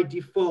 by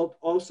default,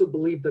 also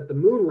believe that the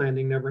moon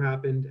landing never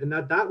happened and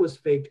that was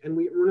faked. And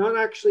we're not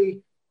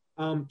actually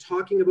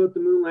talking about the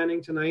moon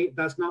landing tonight.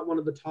 That's not one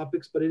of the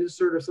topics, but it is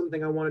sort of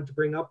something I wanted to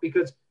bring up,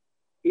 because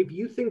if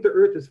you think the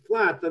Earth is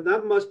flat, then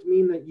that must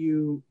mean that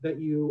you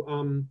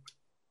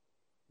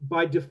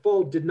by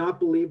default did not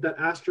believe that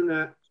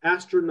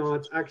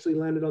astronauts actually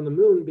landed on the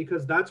moon,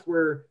 because that's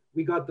where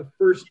we got the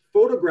first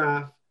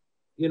photograph,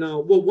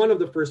 one of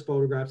the first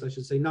photographs, I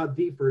should say, not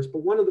the first, but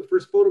one of the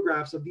first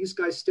photographs of these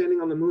guys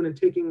standing on the moon and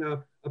taking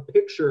a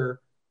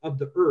picture of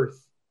the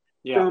Earth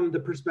from the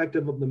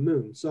perspective of the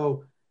moon.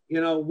 So,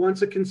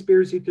 once a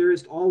conspiracy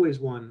theorist, always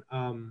one,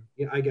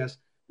 I guess.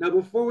 Now,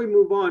 before we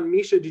move on,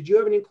 Mischa, did you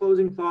have any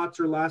closing thoughts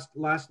or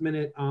last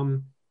minute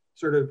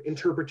sort of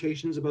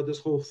interpretations about this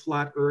whole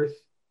flat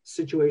Earth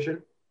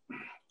situation?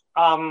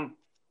 I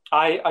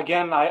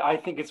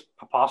think it's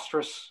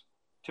preposterous,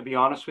 to be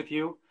honest with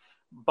you,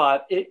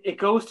 but it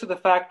goes to the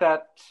fact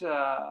that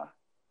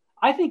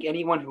I think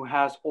anyone who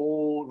has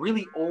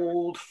really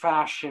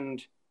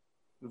old-fashioned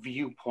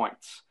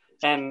viewpoints,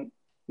 and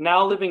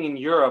now living in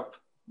Europe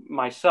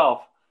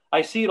myself,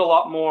 I see it a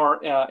lot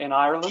more in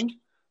Ireland,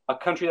 a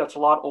country that's a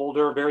lot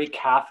older, very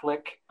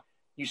Catholic.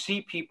 You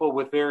see people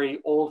with very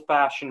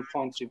old-fashioned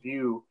points of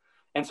view.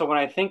 And so when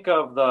I think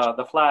of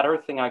the flat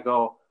earth thing, I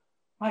go,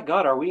 my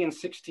God, are we in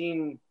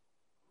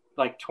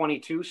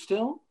 1622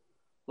 still?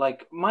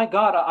 Like, my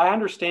God, I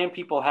understand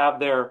people have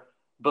their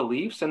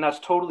beliefs, and that's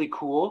totally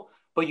cool,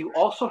 but you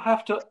also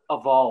have to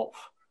evolve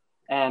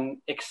and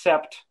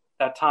accept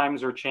that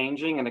times are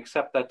changing and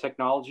accept that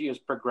technology is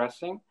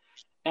progressing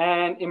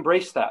and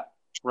embrace that,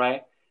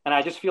 right? And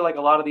I just feel like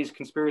a lot of these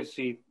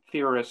conspiracy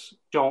theorists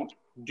don't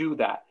do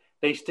that.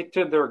 They stick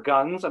to their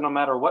guns, and no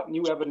matter what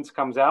new evidence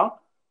comes out,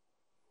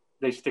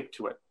 they stick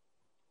to it.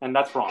 And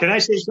that's wrong. Can I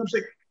say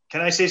something?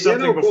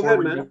 Before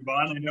we move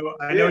on?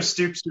 I know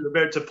Stoops, you're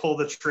about to pull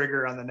the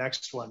trigger on the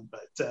next one,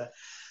 but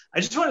I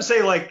just want to say,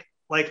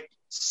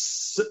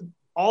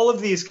 all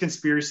of these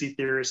conspiracy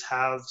theorists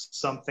have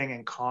something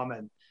in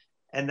common,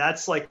 and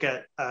that's like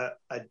a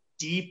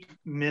deep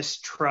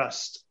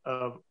mistrust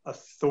of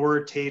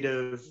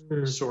authoritative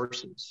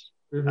sources,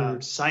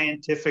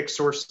 scientific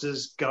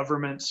sources,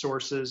 government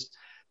sources.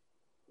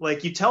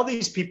 Like, you tell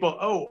these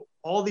people,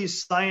 all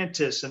these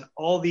scientists and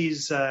all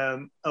these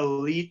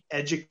elite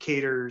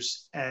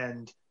educators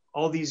and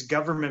all these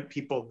government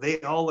people,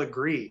 they all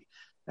agree.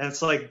 And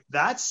it's like,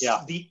 that's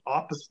the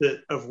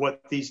opposite of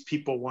what these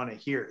people want to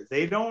hear.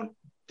 They don't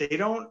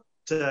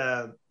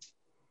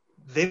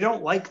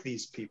like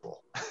these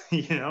people.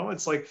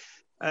 It's like,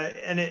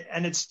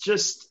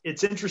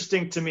 it's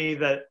interesting to me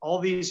that all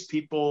these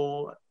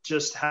people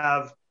just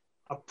have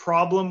a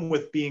problem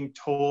with being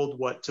told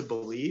what to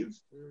believe.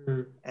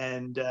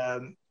 And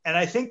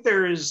I think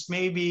there is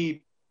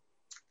maybe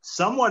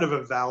somewhat of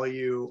a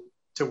value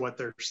to what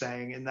they're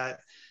saying, in that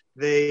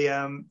they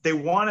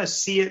want to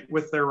see it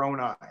with their own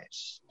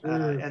eyes.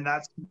 And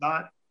that's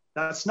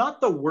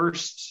not the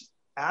worst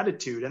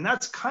attitude. And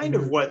that's kind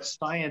of what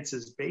science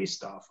is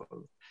based off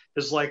of,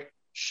 is like,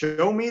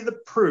 show me the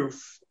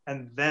proof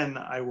and then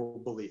I will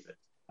believe it.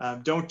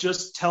 Don't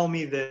just tell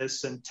me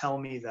this and tell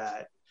me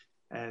that.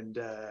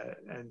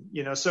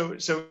 So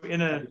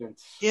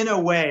in a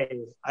way,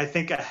 I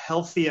think a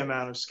healthy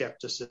amount of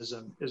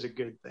skepticism is a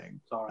good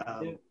thing.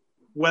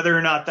 Whether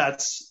or not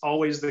that's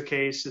always the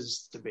case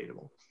is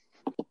debatable.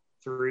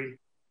 3,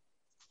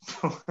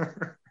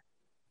 4.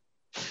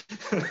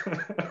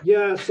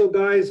 Yeah. So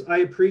guys, I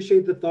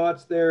appreciate the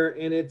thoughts there.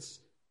 And it's,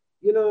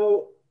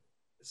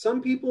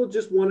 some people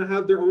just want to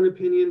have their own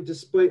opinion,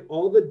 despite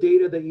all the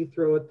data that you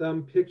throw at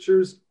them,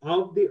 pictures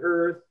of the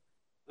earth,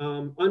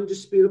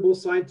 undisputable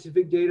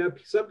scientific data.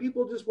 Some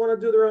people just want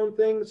to do their own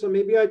thing. So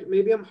maybe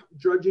I'm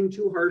judging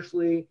too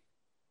harshly,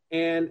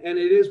 and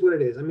it is what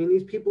it is. I mean,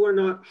 these people are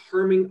not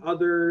harming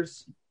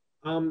others.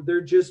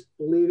 They're just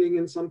believing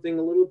in something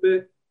a little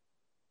bit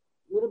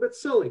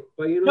silly.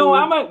 But I'm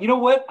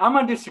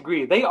gonna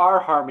disagree. They are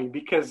harming,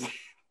 because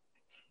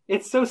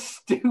it's so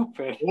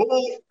stupid.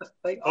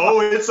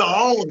 It's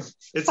on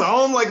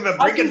like the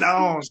breaking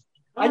down.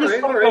 All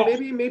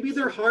right. Maybe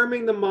they're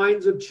harming the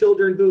minds of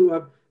children who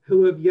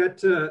have yet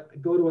to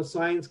go to a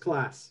science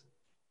class.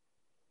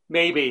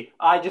 Maybe.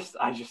 To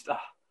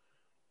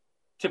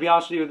be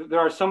honest with you, there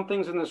are some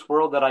things in this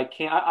world that I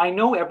can't. I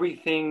know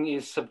everything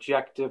is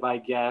subjective, I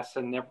guess,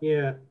 and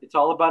it's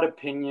all about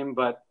opinion.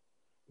 But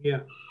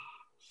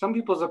some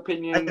people's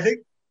opinions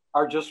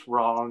are just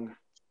wrong.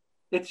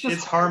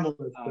 It's harmless.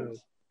 Though.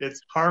 It's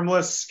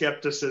harmless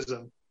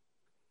skepticism.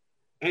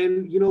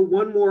 And,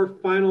 one more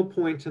final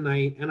point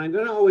tonight, and I'm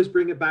going to always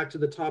bring it back to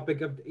the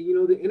topic of,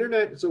 the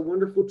internet is a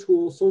wonderful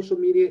tool. Social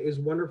media is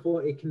wonderful.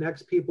 It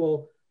connects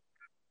people,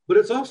 but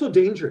it's also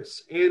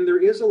dangerous. And there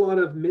is a lot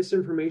of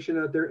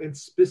misinformation out there, and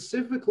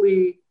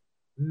specifically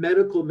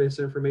medical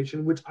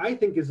misinformation, which I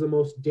think is the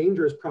most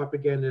dangerous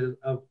propaganda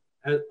of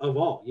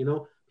all.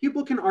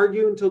 People can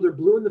argue until they're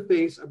blue in the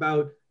face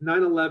about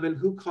 9/11,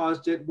 who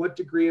caused it, what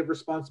degree of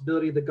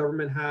responsibility the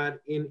government had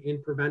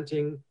in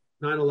preventing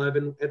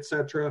 9/11,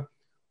 etc.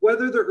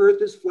 Whether the earth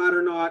is flat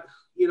or not,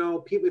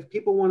 if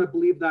people want to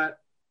believe that,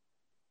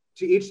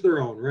 to each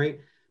their own,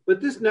 right? But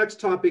this next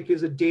topic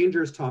is a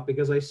dangerous topic,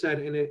 as I said,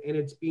 and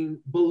it's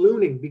been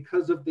ballooning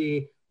because of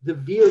the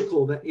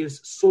vehicle that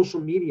is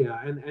social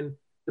media and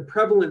the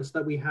prevalence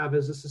that we have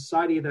as a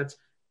society that's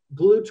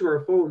glued to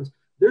our phones.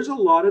 There's a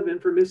lot of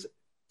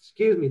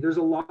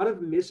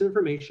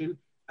misinformation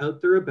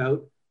out there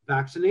about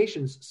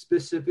vaccinations,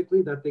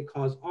 specifically that they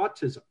cause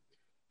autism.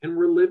 And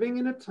we're living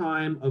in a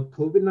time of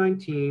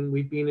COVID-19.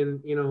 We've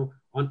been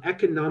on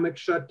economic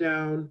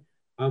shutdown.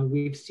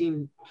 We've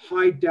seen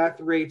high death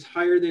rates,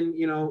 higher than,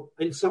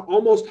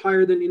 almost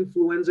higher than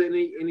influenza in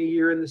a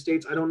year in the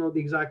States. I don't know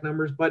the exact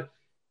numbers, but,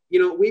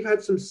 we've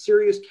had some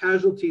serious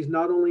casualties,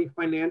 not only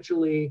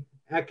financially,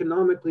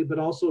 economically, but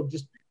also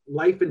just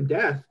life and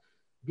death,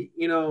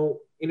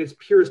 in its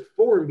purest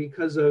form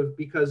because of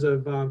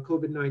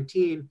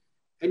COVID-19.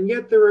 And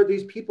yet there are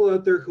these people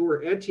out there who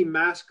are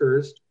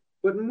anti-maskers,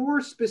 but more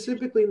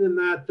specifically than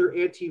that, they're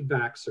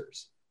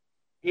anti-vaxxers.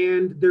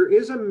 And there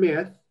is a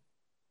myth,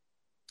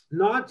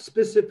 not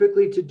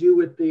specifically to do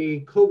with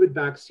the COVID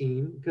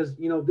vaccine, because,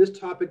 this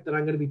topic that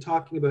I'm going to be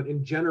talking about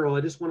in general,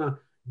 I just want to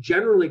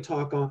generally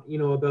talk on,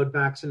 about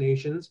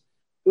vaccinations.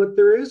 But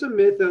there is a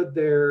myth out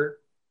there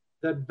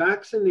that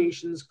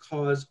vaccinations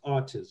cause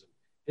autism.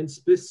 And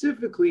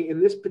specifically in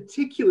this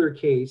particular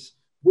case,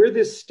 where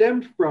this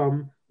stemmed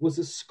from was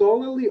a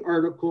scholarly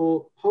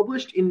article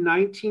published in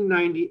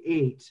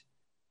 1998.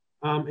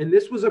 And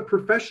this was a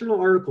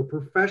professional article,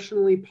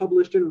 professionally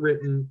published and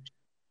written,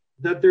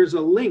 that there's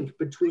a link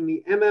between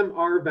the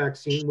MMR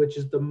vaccine, which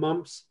is the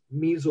mumps,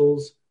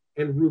 measles,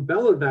 and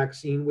rubella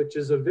vaccine, which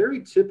is a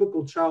very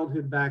typical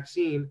childhood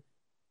vaccine,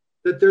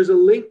 that there's a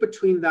link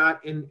between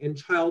that and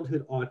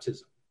childhood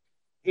autism.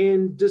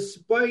 And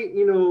despite,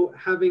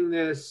 having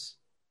this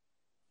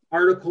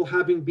article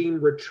having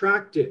been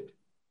retracted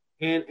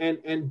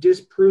and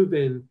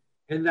disproven,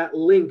 and that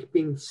link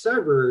being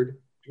severed,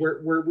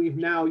 where we've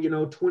now,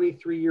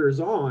 23 years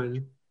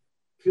on,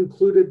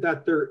 concluded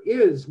that there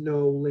is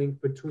no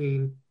link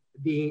between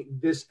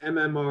this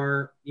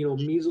MMR,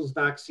 measles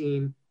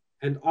vaccine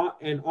and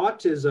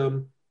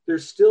autism, there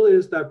still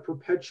is that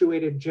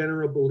perpetuated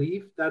general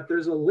belief that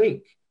there's a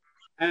link.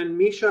 And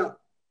Mischa,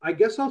 I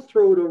guess I'll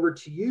throw it over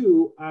to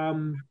you.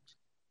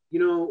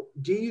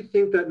 Do you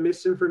think that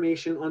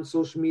misinformation on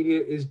social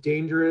media is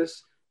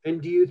dangerous?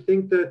 And do you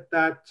think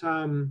that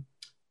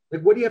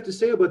what do you have to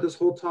say about this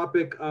whole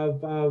topic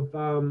of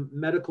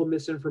medical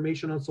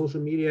misinformation on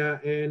social media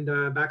and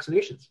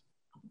vaccinations?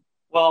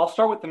 Well, I'll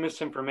start with the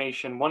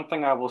misinformation. One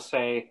thing I will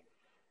say,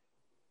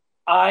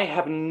 I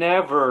have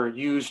never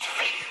used,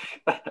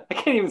 I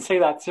can't even say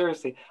that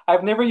seriously.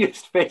 I've never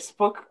used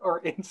Facebook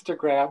or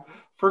Instagram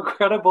for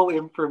credible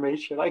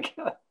information. I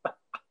can't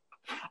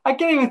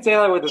even say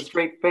that with a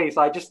straight face.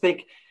 I just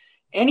think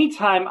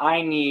anytime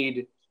I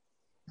need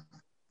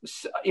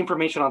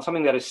information on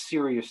something that is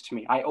serious to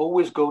me, I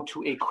always go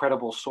to a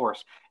credible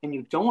source. And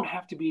you don't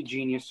have to be a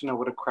genius to know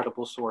what a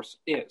credible source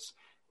is.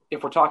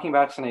 If we're talking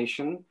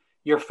vaccination,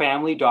 your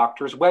family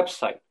doctor's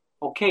website.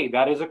 Okay,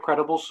 that is a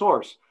credible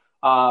source.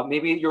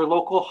 Maybe your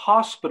local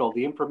hospital,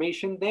 the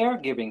information they're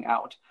giving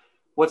out.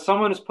 What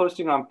someone is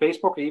posting on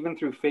Facebook or even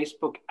through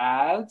Facebook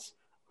ads,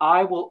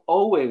 I will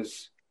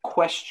always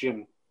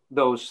question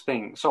those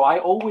things. So I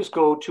always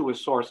go to a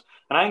source,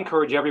 and I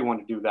encourage everyone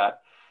to do that.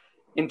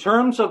 In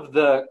terms of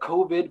the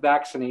COVID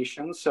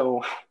vaccination,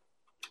 so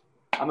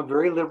I'm a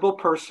very liberal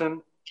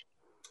person.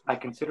 I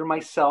consider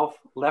myself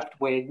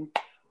left-wing.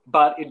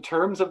 But in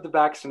terms of the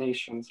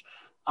vaccinations,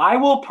 I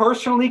will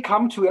personally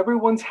come to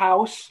everyone's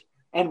house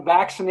and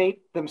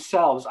vaccinate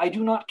themselves. I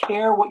do not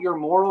care what your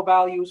moral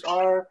values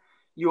are,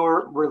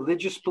 your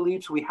religious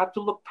beliefs. We have to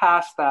look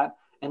past that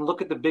and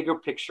look at the bigger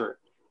picture.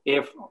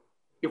 If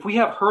we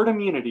have herd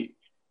immunity,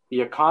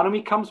 the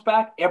economy comes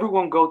back,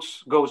 everyone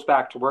goes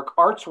back to work,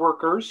 arts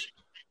workers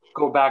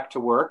go back to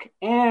work,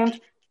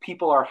 and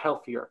people are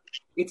healthier.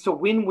 It's a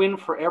win-win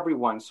for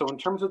everyone. So in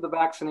terms of the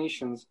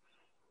vaccinations,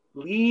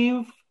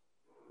 leave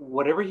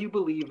whatever you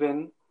believe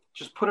in,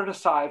 just put it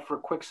aside for a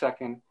quick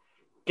second,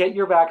 get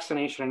your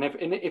vaccination.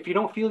 And if you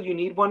don't feel you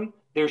need one,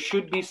 there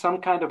should be some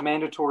kind of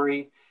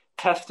mandatory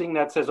testing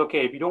that says,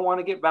 okay, if you don't want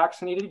to get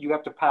vaccinated, you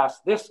have to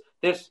pass this,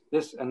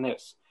 and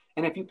this.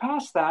 And if you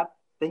pass that,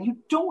 then you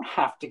don't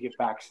have to get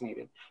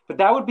vaccinated. But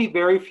that would be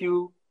very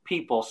few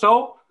people.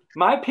 So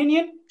my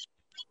opinion,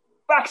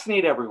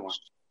 vaccinate everyone.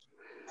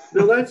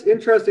 Now, that's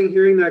interesting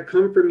hearing that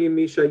come from you,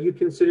 Mischa. You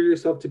consider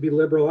yourself to be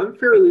liberal. I'm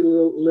fairly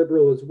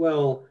liberal as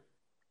well.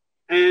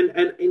 And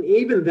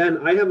even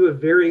then, I have a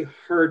very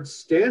hard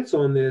stance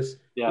on this.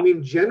 Yeah. I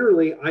mean,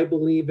 generally, I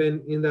believe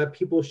in that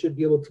people should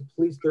be able to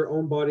police their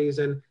own bodies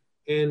and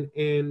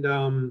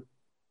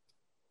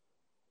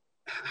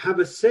have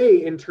a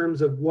say in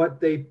terms of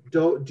what they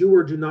do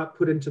or do not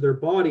put into their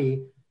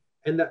body,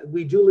 and that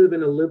we do live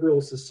in a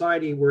liberal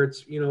society where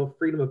it's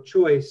freedom of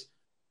choice.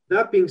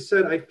 That being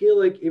said, I feel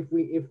like if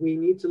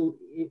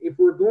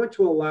we're going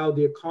to allow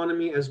the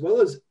economy as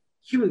well as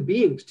human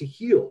beings to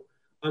heal,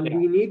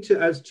 we need to,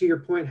 as to your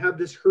point, have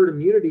this herd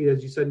immunity,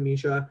 as you said,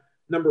 Mischa,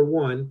 number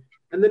one.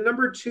 And then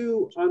number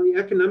two, on the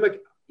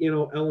economic,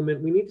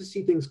 element, we need to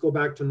see things go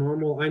back to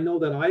normal. I know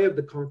that I have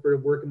the comfort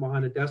of working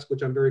behind a desk,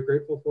 which I'm very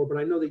grateful for, but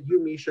I know that you,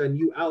 Mischa, and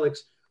you,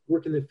 Alex,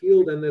 work in the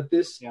field, and that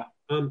this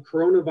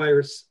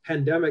coronavirus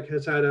pandemic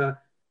has had an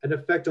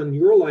effect on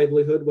your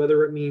livelihood,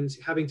 whether it means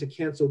having to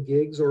cancel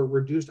gigs or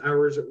reduced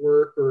hours at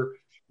work or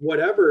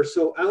whatever.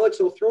 So, Alex,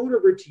 I'll throw it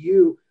over to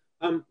you.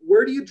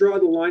 Where do you draw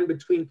the line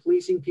between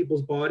policing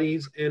people's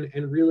bodies and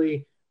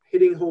really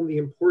hitting home the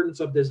importance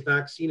of this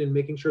vaccine and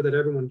making sure that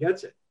everyone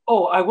gets it?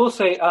 Oh, I will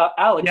say,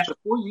 Alex,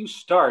 before you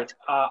start,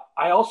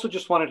 I also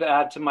just wanted to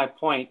add to my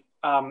point.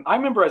 I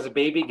remember as a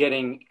baby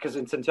because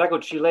in Santiago,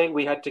 Chile,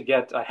 we had to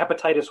get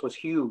hepatitis was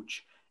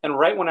huge. And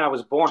right when I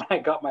was born, I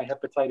got my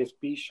hepatitis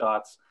B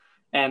shots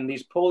and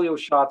these polio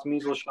shots,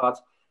 measles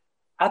shots.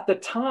 at the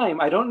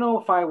time, I don't know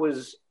if I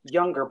was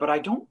younger, but I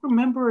don't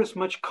remember as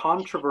much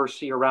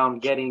controversy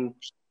around getting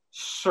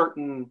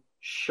certain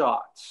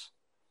shots.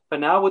 But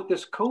now with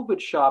this COVID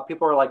shot,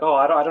 people are like, oh,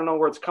 I don't know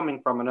where it's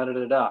coming from, and da da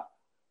da da.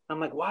 I'm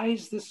like, why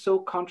is this so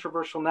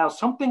controversial now?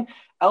 Something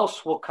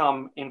else will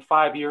come in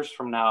 5 years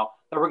from now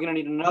that we're going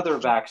to need another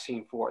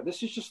vaccine for.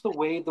 This is just the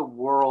way the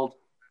world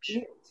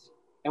is.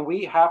 And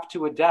we have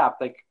to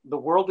adapt. Like, the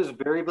world is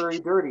very, very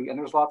dirty, and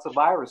there's lots of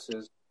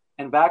viruses.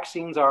 And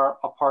vaccines are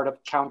a part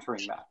of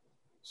countering that.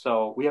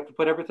 So we have to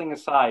put everything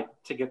aside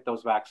to get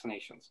those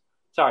vaccinations.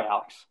 Sorry,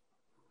 Alex.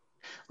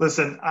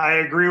 Listen, I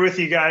agree with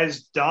you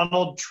guys.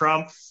 Donald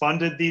Trump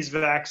funded these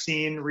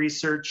vaccine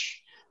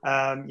research,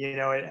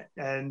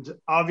 and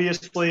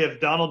obviously if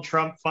Donald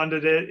Trump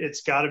funded it,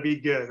 it's got to be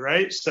good,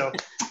 right? So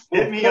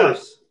hit me up.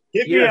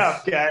 Hit me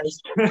up,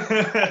 guys.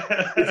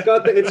 It's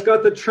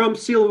got the Trump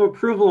seal of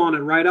approval on it,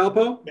 right,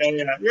 Alpo?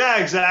 Yeah,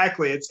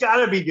 exactly. It's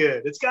got to be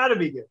good. It's got to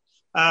be good.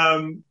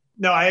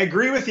 No, I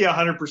agree with you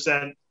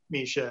 100%,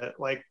 Mischa.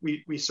 Like,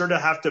 we sort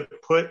of have to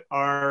put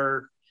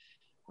our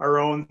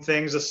own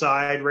things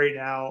aside right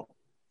now.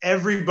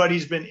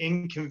 Everybody's been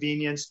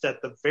inconvenienced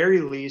at the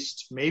very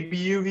least. Maybe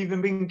you've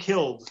even been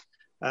killed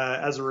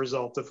as a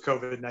result of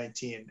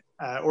COVID-19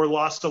 or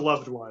lost a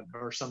loved one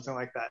or something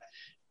like that.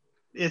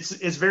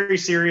 It's very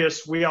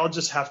serious. We all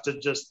just have to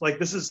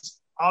this is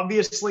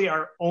obviously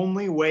our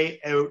only way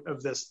out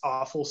of this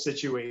awful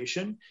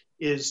situation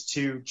is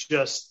to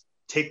just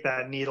take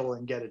that needle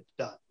and get it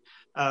done.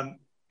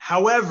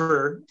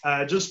 However,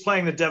 just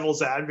playing the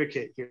devil's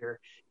advocate here,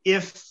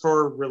 if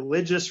for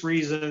religious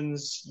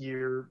reasons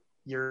you're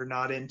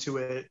not into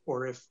it,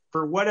 or if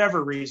for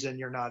whatever reason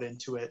you're not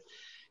into it,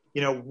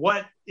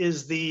 what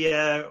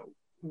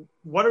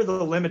are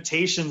the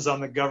limitations on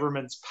the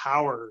government's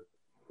power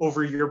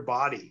over your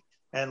body?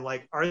 And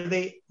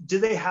do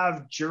they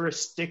have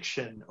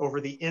jurisdiction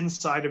over the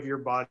inside of your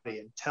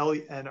body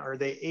and are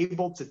they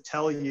able to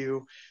tell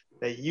you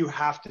that you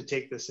have to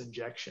take this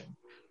injection?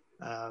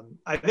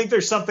 I think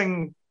there's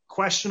something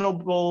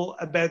questionable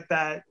about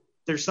that.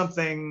 There's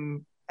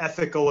something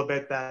ethical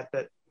about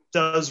that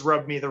does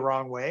rub me the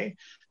wrong way.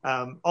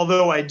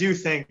 Although I do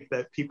think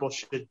that people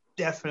should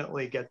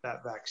definitely get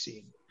that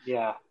vaccine.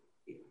 Yeah.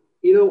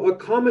 A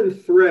common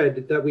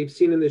thread that we've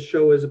seen in this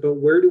show is about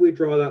where do we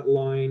draw that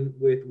line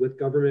with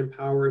government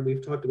power? And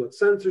we've talked about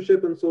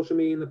censorship on social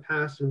media in the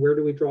past, and where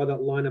do we draw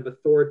that line of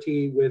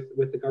authority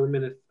with the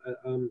government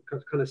kind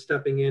of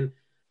stepping in?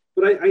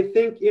 But I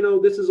think,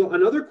 this is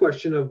another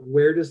question of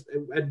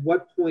at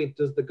what point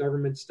does the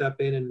government step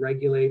in and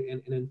regulate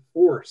and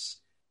enforce?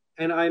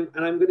 And I'm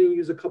going to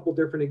use a couple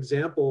different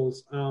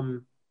examples.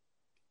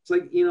 It's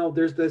like,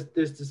 there's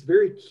this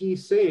very key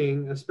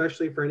saying,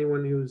 especially for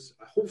anyone who's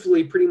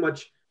hopefully pretty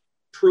much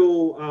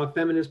pro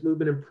feminist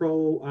movement and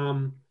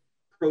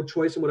pro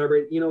choice and whatever,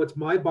 it's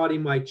my body,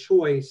 my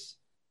choice.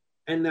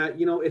 And that,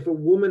 if a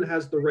woman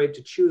has the right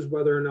to choose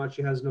whether or not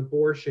she has an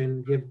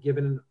abortion,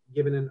 given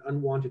an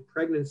unwanted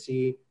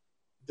pregnancy,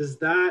 does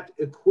that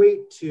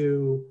equate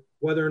to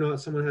whether or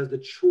not someone has the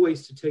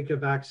choice to take a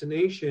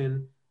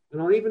vaccination?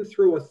 And I'll even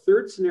throw a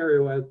third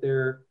scenario out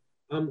there.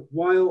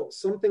 While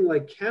something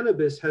like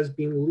cannabis has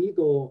been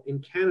legal in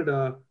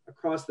Canada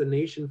across the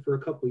nation for a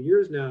couple of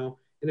years now,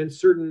 and in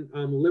certain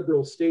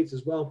liberal states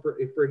as well,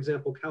 for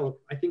example,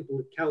 I think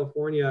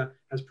California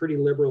has pretty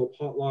liberal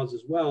pot laws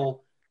as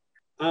well.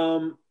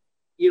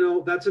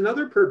 That's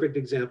another perfect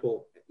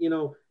example.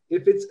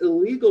 If it's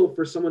illegal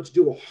for someone to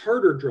do a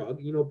harder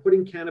drug,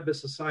 putting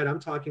cannabis aside,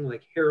 I'm talking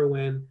like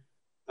heroin,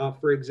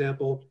 for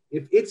example,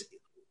 if it's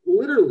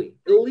literally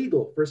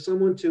illegal for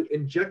someone to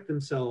inject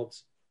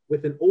themselves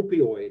with an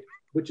opioid,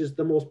 which is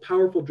the most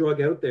powerful drug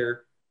out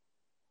there,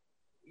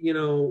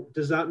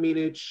 does that mean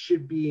it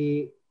should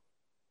be,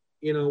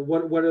 can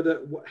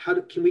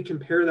we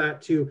compare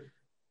that to,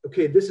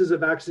 okay, this is a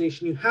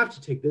vaccination you have to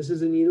take. This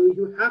is a needle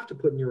you have to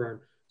put in your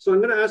arm. So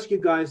I'm going to ask you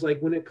guys,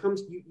 when it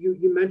comes,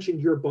 you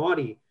mentioned your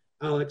body,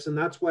 Alex, and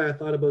that's why I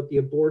thought about the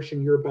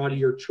abortion, your body,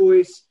 your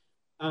choice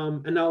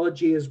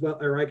analogy as well,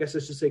 or I guess I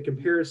should say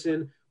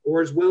comparison,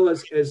 or as well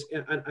as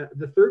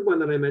the third one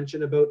that I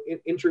mentioned about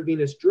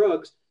intravenous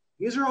drugs.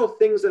 These are all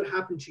things that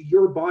happen to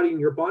your body, and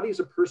your body is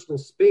a personal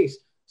space.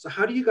 So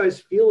how do you guys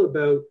feel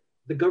about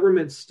the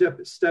government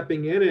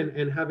stepping in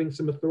and having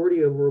some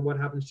authority over what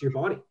happens to your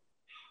body?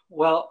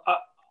 Well,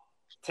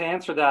 to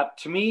answer that,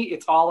 to me,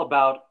 it's all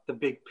about the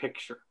big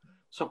picture.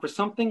 So for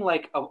something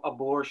like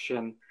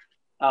abortion,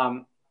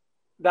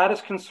 that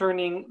is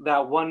concerning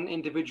that one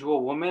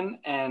individual woman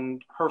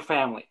and her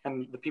family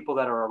and the people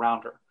that are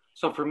around her.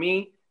 So for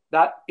me,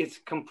 that is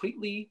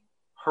completely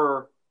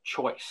her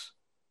choice,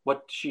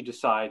 what she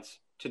decides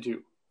to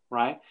do,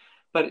 right?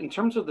 But in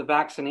terms of the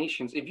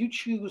vaccinations, if you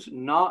choose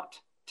not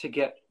to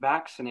get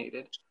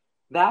vaccinated,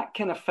 that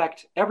can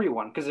affect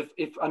everyone. Because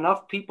if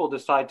enough people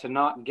decide to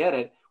not get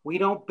it, we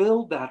don't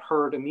build that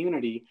herd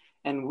immunity,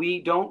 and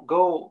we don't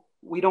build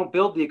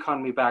the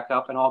economy back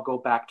up and all go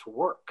back to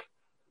work,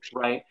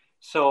 right?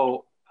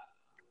 So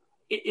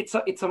it's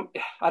a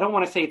I don't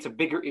want to say it's a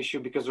bigger issue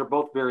because they're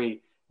both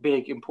very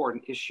big,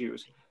 important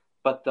issues.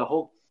 but the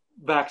whole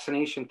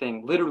vaccination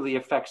thing literally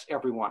affects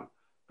everyone.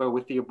 But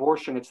with the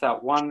abortion, it's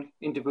that one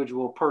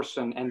individual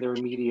person and their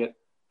immediate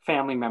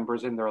family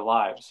members in their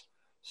lives.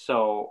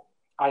 So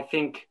I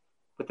think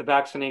with the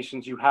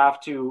vaccinations, you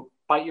have to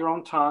bite your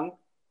own tongue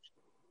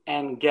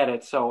and get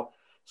it. So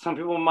some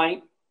people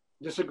might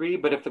disagree,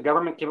 but if the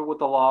government came up with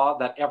the law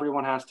that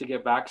everyone has to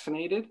get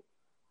vaccinated,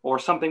 or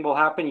something will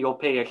happen, you'll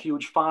pay a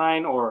huge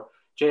fine or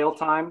jail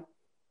time,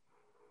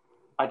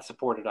 I'd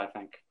support it, I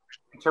think,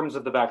 in terms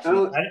of the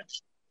vaccine.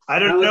 I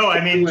don't know.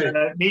 I mean,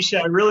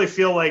 Mischa, I really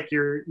feel like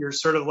you're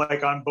sort of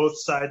like on both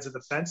sides of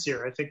the fence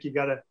here. I think you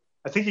gotta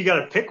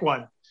pick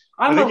one.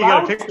 I think you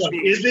gotta pick one.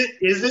 Is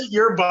it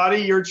your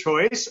body, your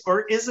choice,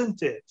 or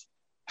isn't it?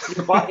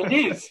 It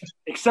is,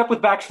 except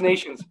with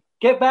vaccinations.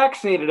 Get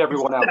vaccinated,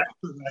 everyone else.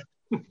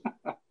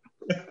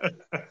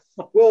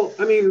 Well,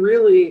 I mean,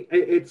 really,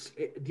 it's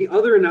the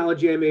other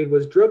analogy I made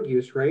was drug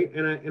use, right?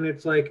 And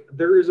it's like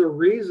there is a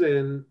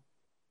reason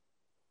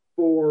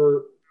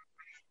for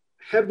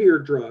heavier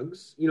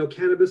drugs,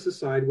 cannabis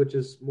aside, which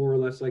is more or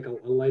less like a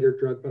lighter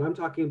drug, but I'm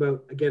talking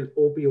about, again,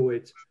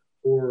 opioids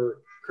or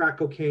crack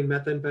cocaine,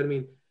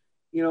 methamphetamine.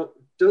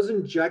 Does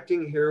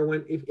injecting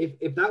heroin,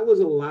 if that was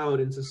allowed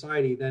in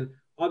society, then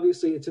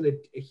obviously it's a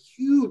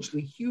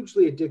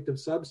hugely addictive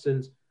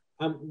substance.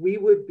 We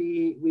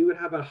would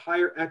have a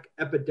higher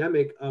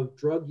epidemic of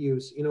drug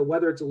use,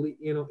 whether it's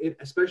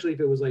especially if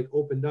it was like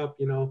opened up,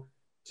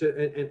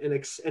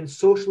 and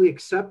socially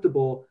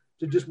acceptable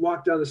to just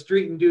walk down the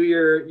street and do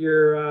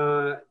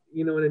your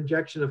an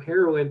injection of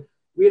heroin.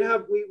 We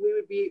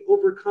would be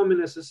overcome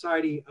in a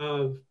society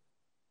of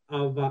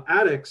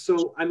addicts.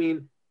 So I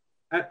mean,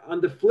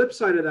 on the flip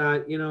side of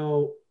that,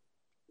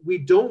 we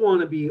don't want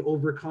to be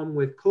overcome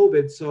with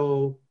COVID.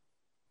 So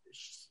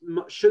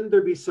shouldn't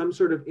there be some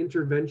sort of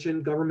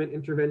government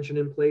intervention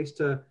in place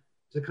to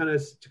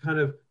kind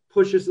of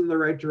push us in the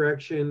right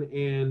direction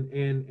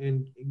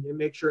and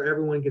make sure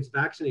everyone gets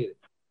vaccinated?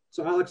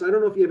 So Alex, I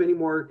don't know if you have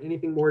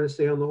anything more to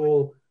say on the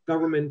whole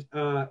government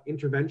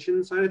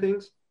intervention side of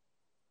things.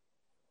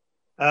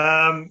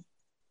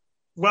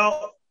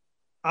 Well,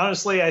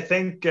 honestly, I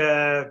think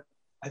I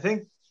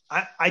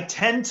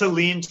tend to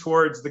lean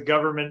towards the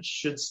government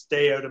should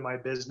stay out of my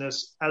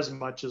business as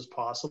much as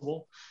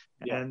possible.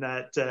 Yeah. And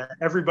that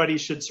everybody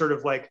should sort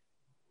of like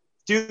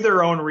do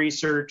their own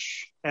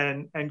research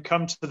and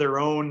come to their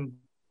own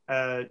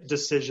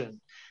decision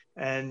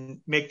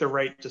and make the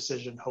right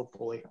decision,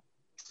 hopefully.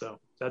 So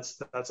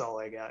that's all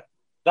I got.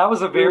 That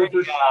was a very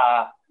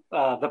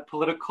the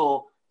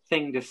political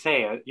thing to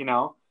say.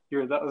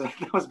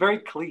 That was very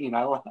clean.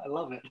 I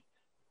love it.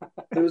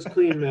 It was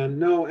clean, man.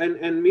 No,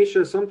 and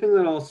Mischa, something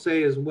that I'll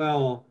say as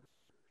well.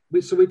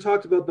 We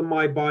talked about the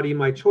my body,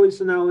 my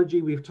choice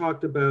analogy. We've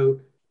talked about,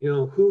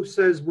 who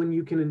says when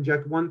you can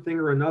inject one thing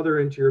or another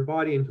into your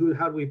body, and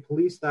how do we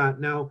police that?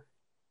 Now,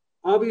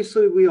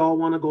 obviously, we all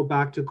want to go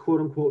back to quote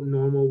unquote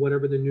normal,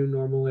 whatever the new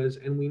normal is,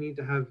 and we need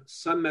to have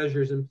some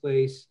measures in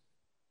place,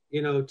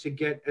 to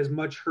get as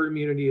much herd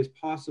immunity as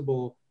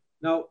possible.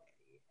 Now,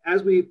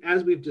 as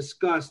we've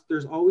discussed,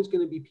 there's always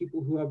going to be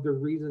people who have their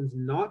reasons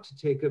not to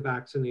take a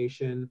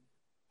vaccination.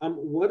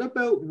 What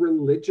about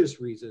religious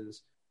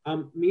reasons?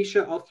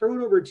 Mischa, I'll throw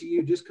it over to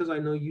you just because I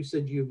know you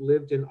said you've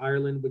lived in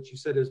Ireland, which you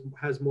said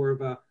has more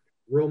of a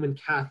Roman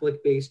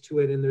Catholic base to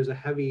it, and there's a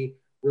heavy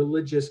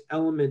religious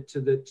element to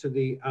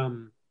the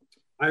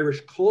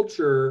Irish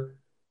culture.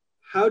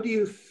 How do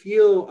you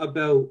feel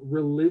about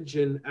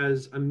religion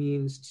as a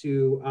means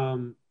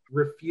to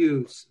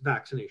refuse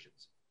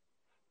vaccinations?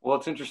 Well,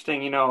 it's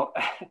interesting,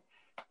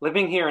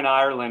 living here in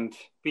Ireland,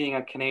 being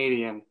a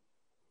Canadian,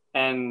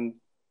 and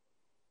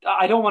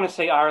I don't want to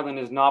say Ireland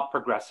is not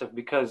progressive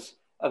because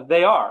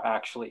they are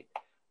actually,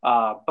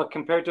 but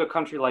compared to a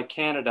country like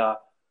Canada,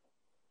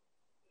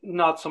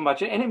 not so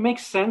much. And it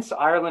makes sense.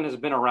 Ireland has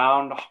been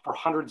around for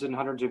hundreds and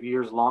hundreds of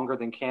years longer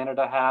than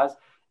Canada has,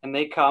 and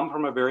they come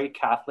from a very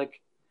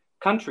Catholic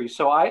country.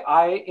 So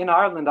in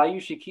Ireland, I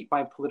usually keep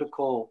my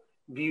political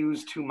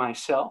views to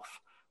myself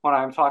when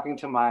I'm talking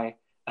to my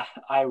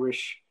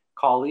Irish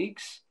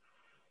colleagues.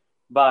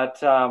 But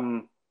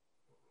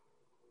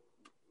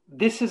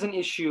this is an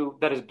issue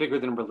that is bigger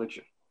than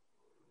religion,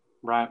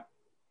 right?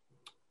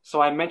 So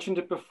I mentioned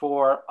it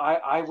before.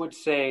 I would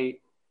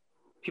say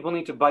people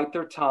need to bite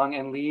their tongue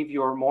and leave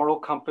your moral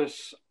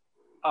compass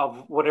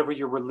of whatever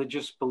your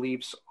religious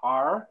beliefs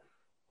are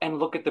and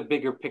look at the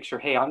bigger picture.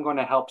 Hey, I'm going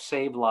to help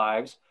save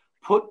lives,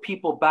 put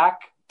people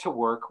back to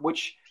work,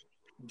 which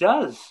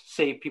does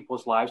save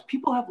people's lives.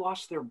 People have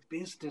lost their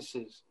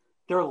businesses,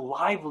 their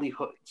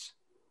livelihoods,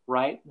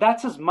 right?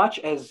 That's as much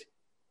as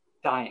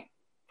dying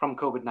from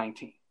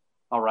COVID-19,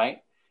 all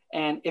right?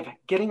 And if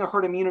getting a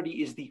herd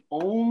immunity is the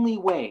only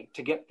way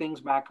to get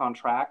things back on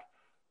track,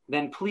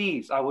 then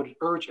please, I would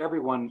urge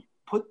everyone,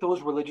 put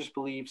those religious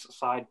beliefs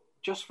aside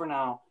just for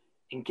now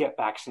and get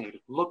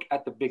vaccinated. Look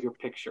at the bigger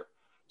picture.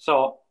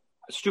 So,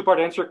 Stupart,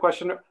 to answer your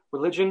question,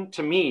 religion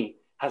to me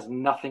has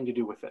nothing to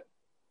do with it.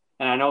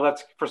 And I know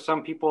that's for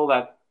some people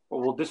that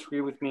will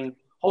disagree with me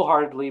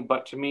wholeheartedly,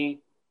 but to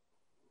me,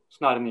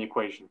 it's not in the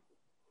equation.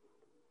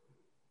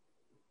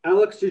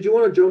 Alex, did you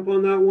want to jump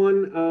on that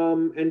one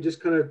and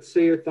just kind of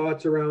say your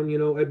thoughts around,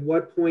 at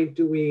what point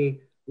do we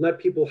let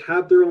people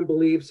have their own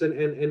beliefs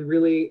and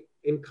really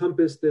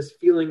encompass this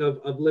feeling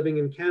of living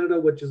in Canada,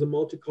 which is a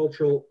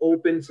multicultural,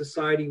 open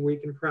society where you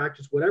can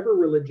practice whatever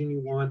religion you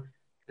want?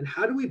 And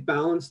how do we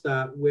balance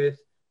that with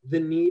the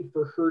need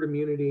for herd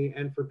immunity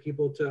and for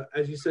people to,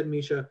 as you said,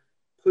 Mischa,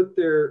 put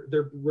their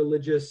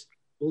religious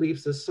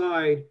beliefs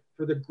aside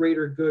for the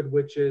greater good,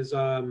 which is,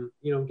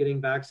 getting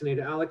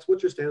vaccinated? Alex,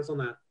 what's your stance on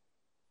that?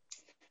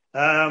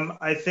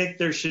 I think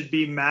there should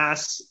be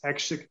mass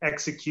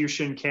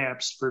execution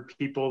camps for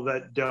people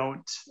that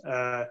don't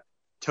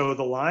toe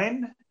the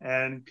line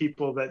and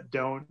people that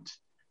don't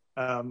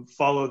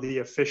follow the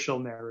official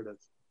narrative.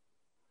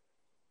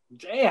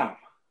 Damn.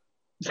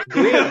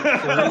 Damn.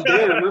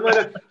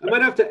 I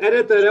might have to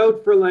edit that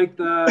out for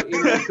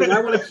because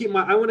I want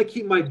to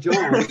keep my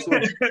job.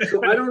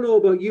 So I don't know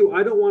about you.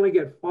 I don't want to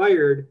get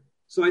fired.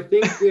 So I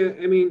think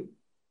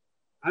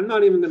I'm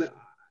not even gonna.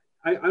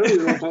 I don't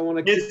even know if I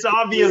want to. It's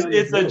obvious.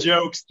 It's a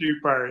joke,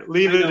 Stupart.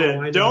 Leave it in.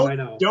 I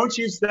know. Don't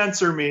you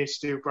censor me,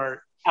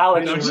 Stupart.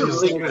 Alex, you're a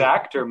really good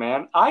actor,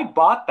 man. I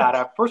bought that.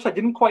 At first, I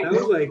didn't quite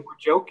know if you were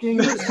joking.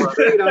 He was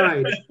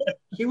straight-eyed.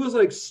 He was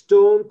like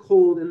stone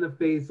cold in the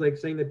face, like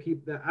saying that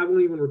people. I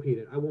won't even repeat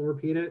it. I won't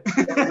repeat it.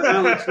 But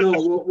Alex, no,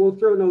 we'll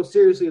throw. No,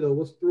 seriously though,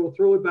 we'll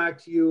throw it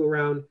back to you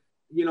around.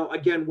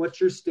 Again,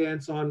 what's your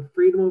stance on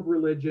freedom of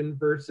religion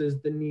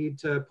versus the need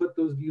to put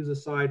those views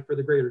aside for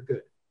the greater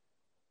good?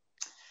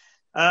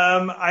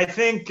 I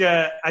think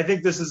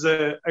this is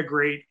a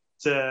great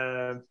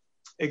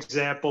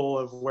example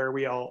of where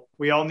we all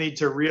need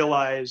to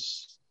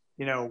realize,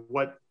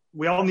 what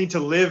we all need to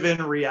live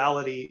in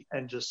reality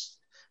and just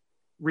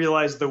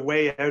realize the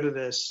way out of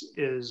this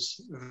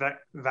is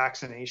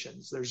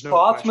vaccinations. There's no.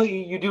 Well,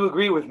 ultimately, you do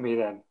agree with me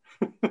then.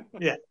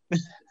 Yeah,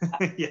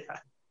 yeah.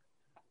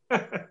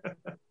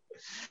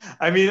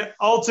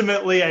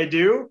 Ultimately, I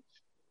do.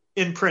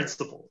 In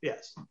principle,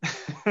 yes.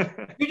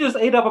 You just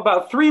ate up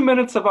about 3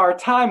 minutes of our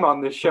time on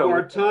this show.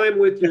 Our time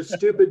with your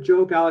stupid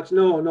joke, Alex.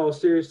 No,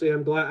 seriously,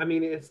 I'm glad.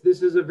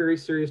 This is a very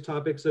serious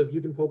topic, so if you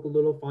can poke a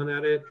little fun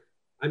at it,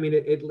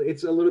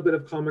 it's a little bit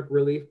of comic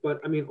relief, but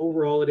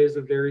overall, it is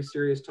a very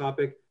serious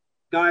topic.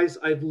 Guys,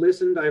 I've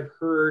listened, I've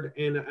heard,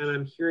 and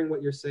I'm hearing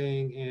what you're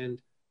saying,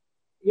 and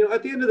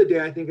at the end of the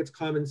day, I think it's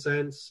common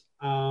sense.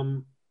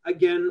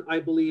 Again,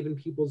 I believe in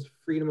people's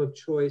freedom of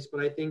choice,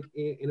 but I think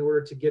in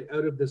order to get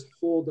out of this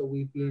hole that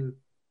we've been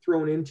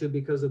thrown into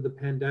because of the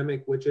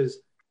pandemic, which is,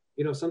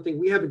 something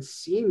we haven't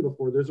seen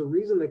before. There's a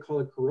reason they call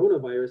it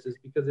coronavirus, is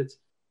because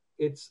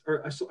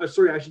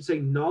I should say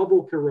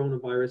novel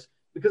coronavirus,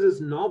 because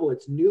it's novel,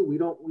 it's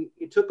new.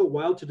 It took a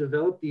while to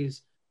develop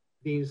these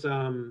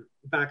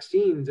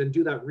vaccines and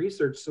do that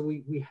research. So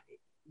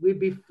we'd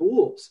be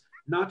fools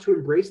not to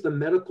embrace the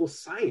medical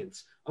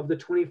science of the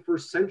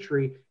 21st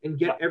century and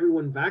get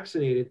everyone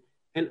vaccinated.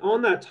 And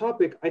on that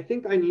topic, I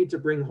think I need to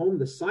bring home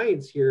the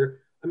science here.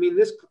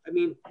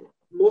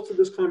 Most of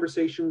this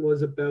conversation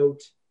was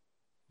about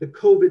the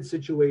COVID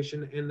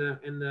situation and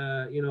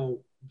the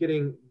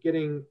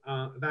getting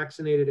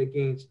vaccinated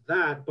against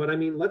that. But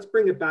let's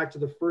bring it back to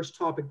the first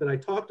topic that I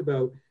talked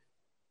about,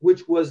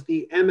 which was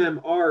the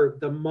MMR,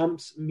 the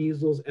mumps,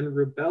 measles, and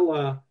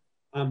rubella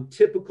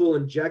typical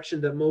injection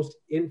that most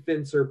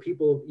infants or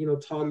people,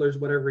 toddlers,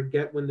 whatever,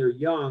 get when they're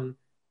young.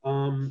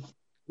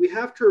 We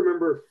have to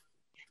remember,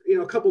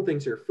 a couple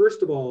things here.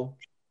 First of all,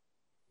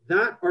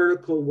 that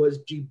article was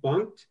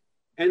debunked,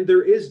 and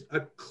there is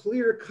a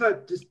clear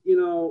cut,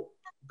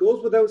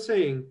 goes without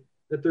saying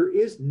that there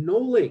is no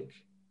link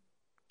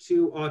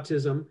to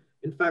autism.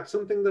 In fact,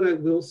 something that I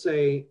will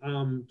say,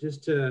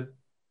 just to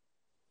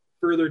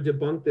further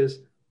debunk this,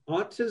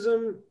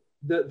 autism,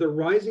 the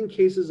rising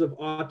cases of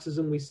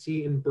autism we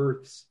see in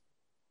births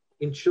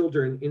in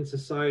children in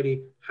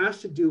society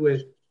has to do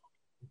with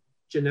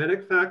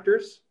genetic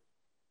factors,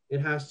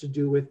 it has to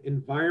do with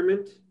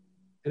environment,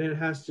 and it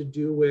has to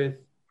do with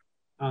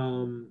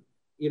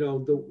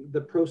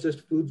the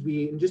processed foods we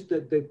eat and just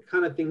the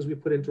kind of things we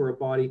put into our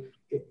body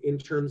in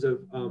terms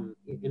of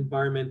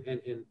environment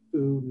and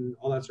food and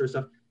all that sort of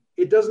stuff.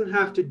 It doesn't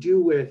have to do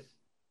with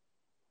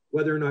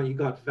whether or not you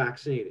got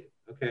vaccinated.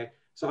 Okay.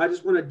 So I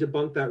just want to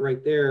debunk that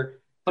right there.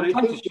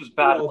 Sometimes it's just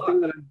bad luck.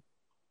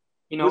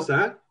 What's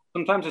that?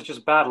 Sometimes it's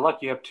just bad luck.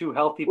 You have two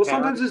healthy parents.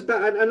 Sometimes it's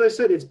bad. And I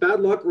said it's bad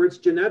luck or it's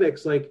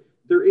genetics. Like,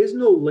 there is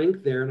no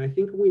link there. And I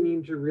think we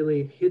need to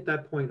really hit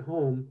that point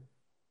home.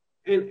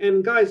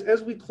 And guys,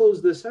 as we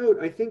close this out,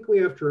 I think we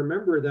have to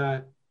remember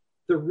that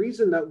the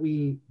reason that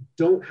we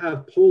don't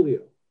have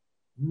polio,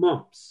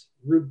 mumps,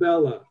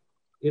 rubella,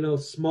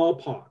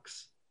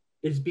 smallpox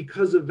is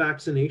because of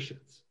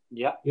vaccinations.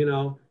 Yeah.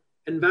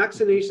 And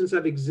vaccinations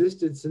have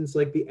existed since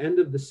like the end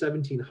of the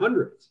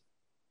 1700s.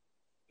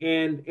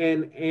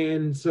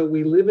 And so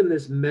we live in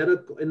this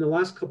medical, in the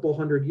last couple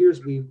hundred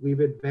years,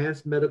 we've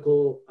advanced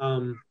medical,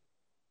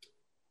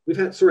 we've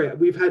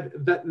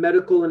had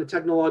medical and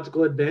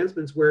technological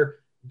advancements where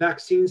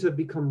vaccines have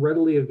become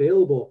readily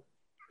available.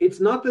 It's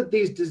not that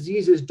these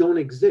diseases don't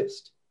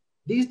exist.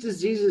 These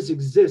diseases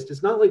exist.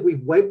 It's not like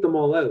we've wiped them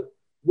all out.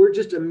 We're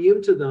just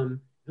immune to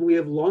them, and we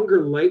have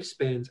longer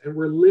lifespans, and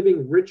we're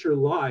living richer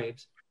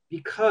lives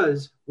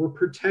because we're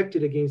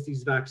protected against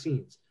these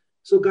vaccines.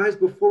 So, guys,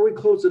 before we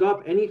close it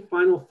up, any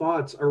final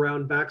thoughts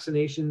around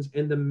vaccinations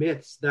and the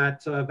myths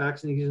that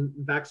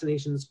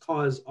vaccinations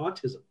cause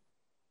autism?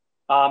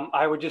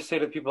 I would just say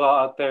to people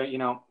out there,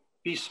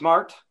 be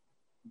smart,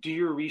 do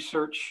your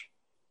research,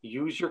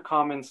 use your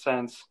common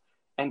sense,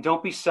 and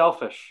don't be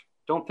selfish.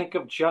 Don't think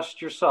of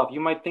just yourself. You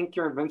might think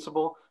you're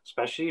invincible,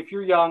 especially if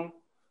you're young,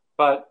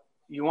 but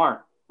you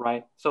aren't,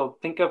 right? So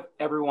think of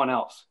everyone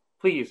else.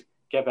 Please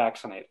get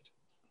vaccinated.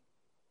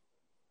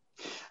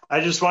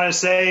 I just want to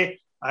say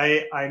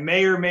I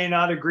may or may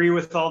not agree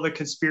with all the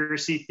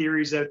conspiracy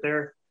theories out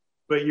there,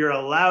 but you're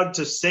allowed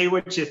to say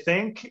what you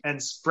think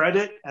and spread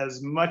it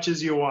as much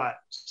as you want.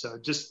 So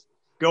just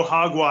go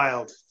hog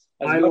wild.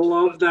 I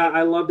love that.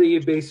 I love that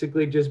you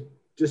basically just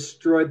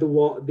destroyed the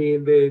wall,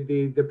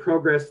 the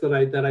progress that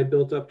I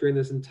built up during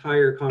this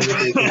entire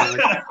conversation.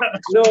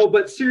 No,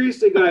 but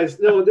seriously, guys,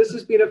 no, this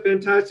has been a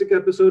fantastic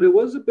episode. It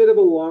was a bit of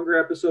a longer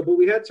episode, but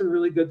we had some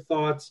really good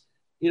thoughts.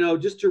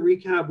 Just to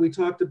recap, we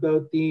talked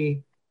about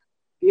the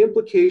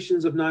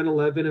implications of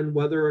 9/11 and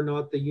whether or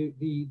not the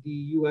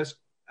U.S.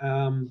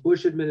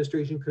 Bush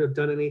administration could have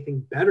done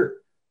anything better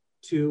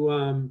to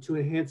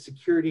enhance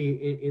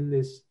security in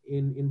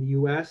the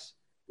U.S.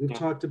 We've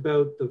talked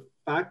about the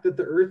fact that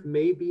the Earth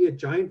may be a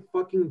giant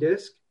fucking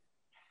disc,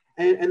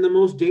 and the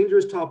most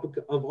dangerous topic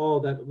of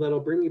all that'll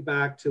bring me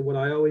back to what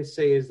I always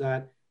say is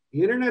that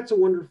the internet's a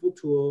wonderful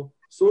tool.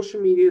 Social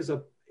media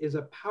is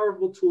a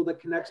powerful tool that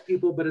connects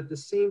people, but at the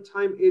same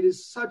time, it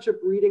is such a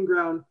breeding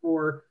ground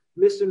for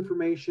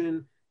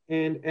misinformation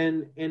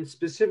and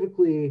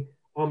specifically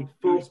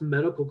false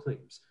medical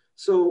claims.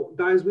 So,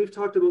 guys, we've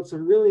talked about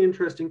some really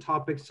interesting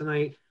topics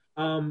tonight.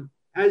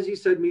 As you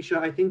said, Mischa,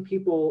 I think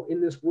people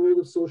in this world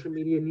of social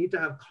media need to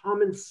have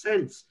common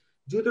sense,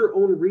 do their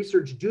own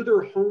research, do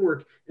their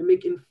homework, and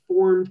make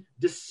informed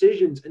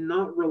decisions and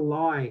not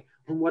rely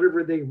on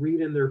whatever they read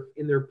in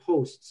their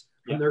posts,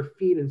 on their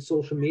feed and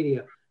social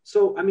media.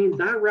 So, I mean,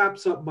 that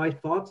wraps up my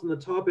thoughts on the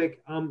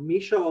topic.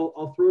 Mischa,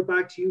 I'll throw it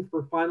back to you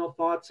for final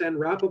thoughts and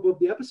wrap up of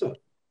the episode.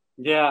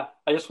 Yeah,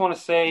 I just want to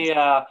say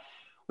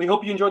we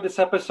hope you enjoyed this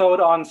episode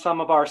on some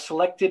of our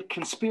selected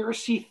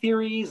conspiracy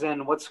theories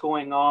and what's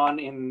going on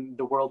in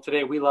the world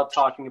today. We love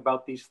talking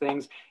about these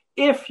things.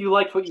 If you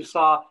liked what you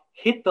saw,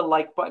 hit the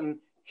like button,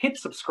 hit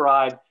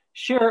subscribe,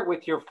 share it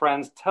with your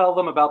friends, tell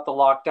them about the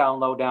Lockdown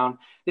Lowdown.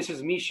 This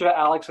is Mischa,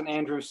 Alex, and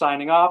Andrew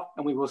signing off,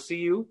 and we will see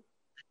you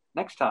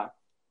next time.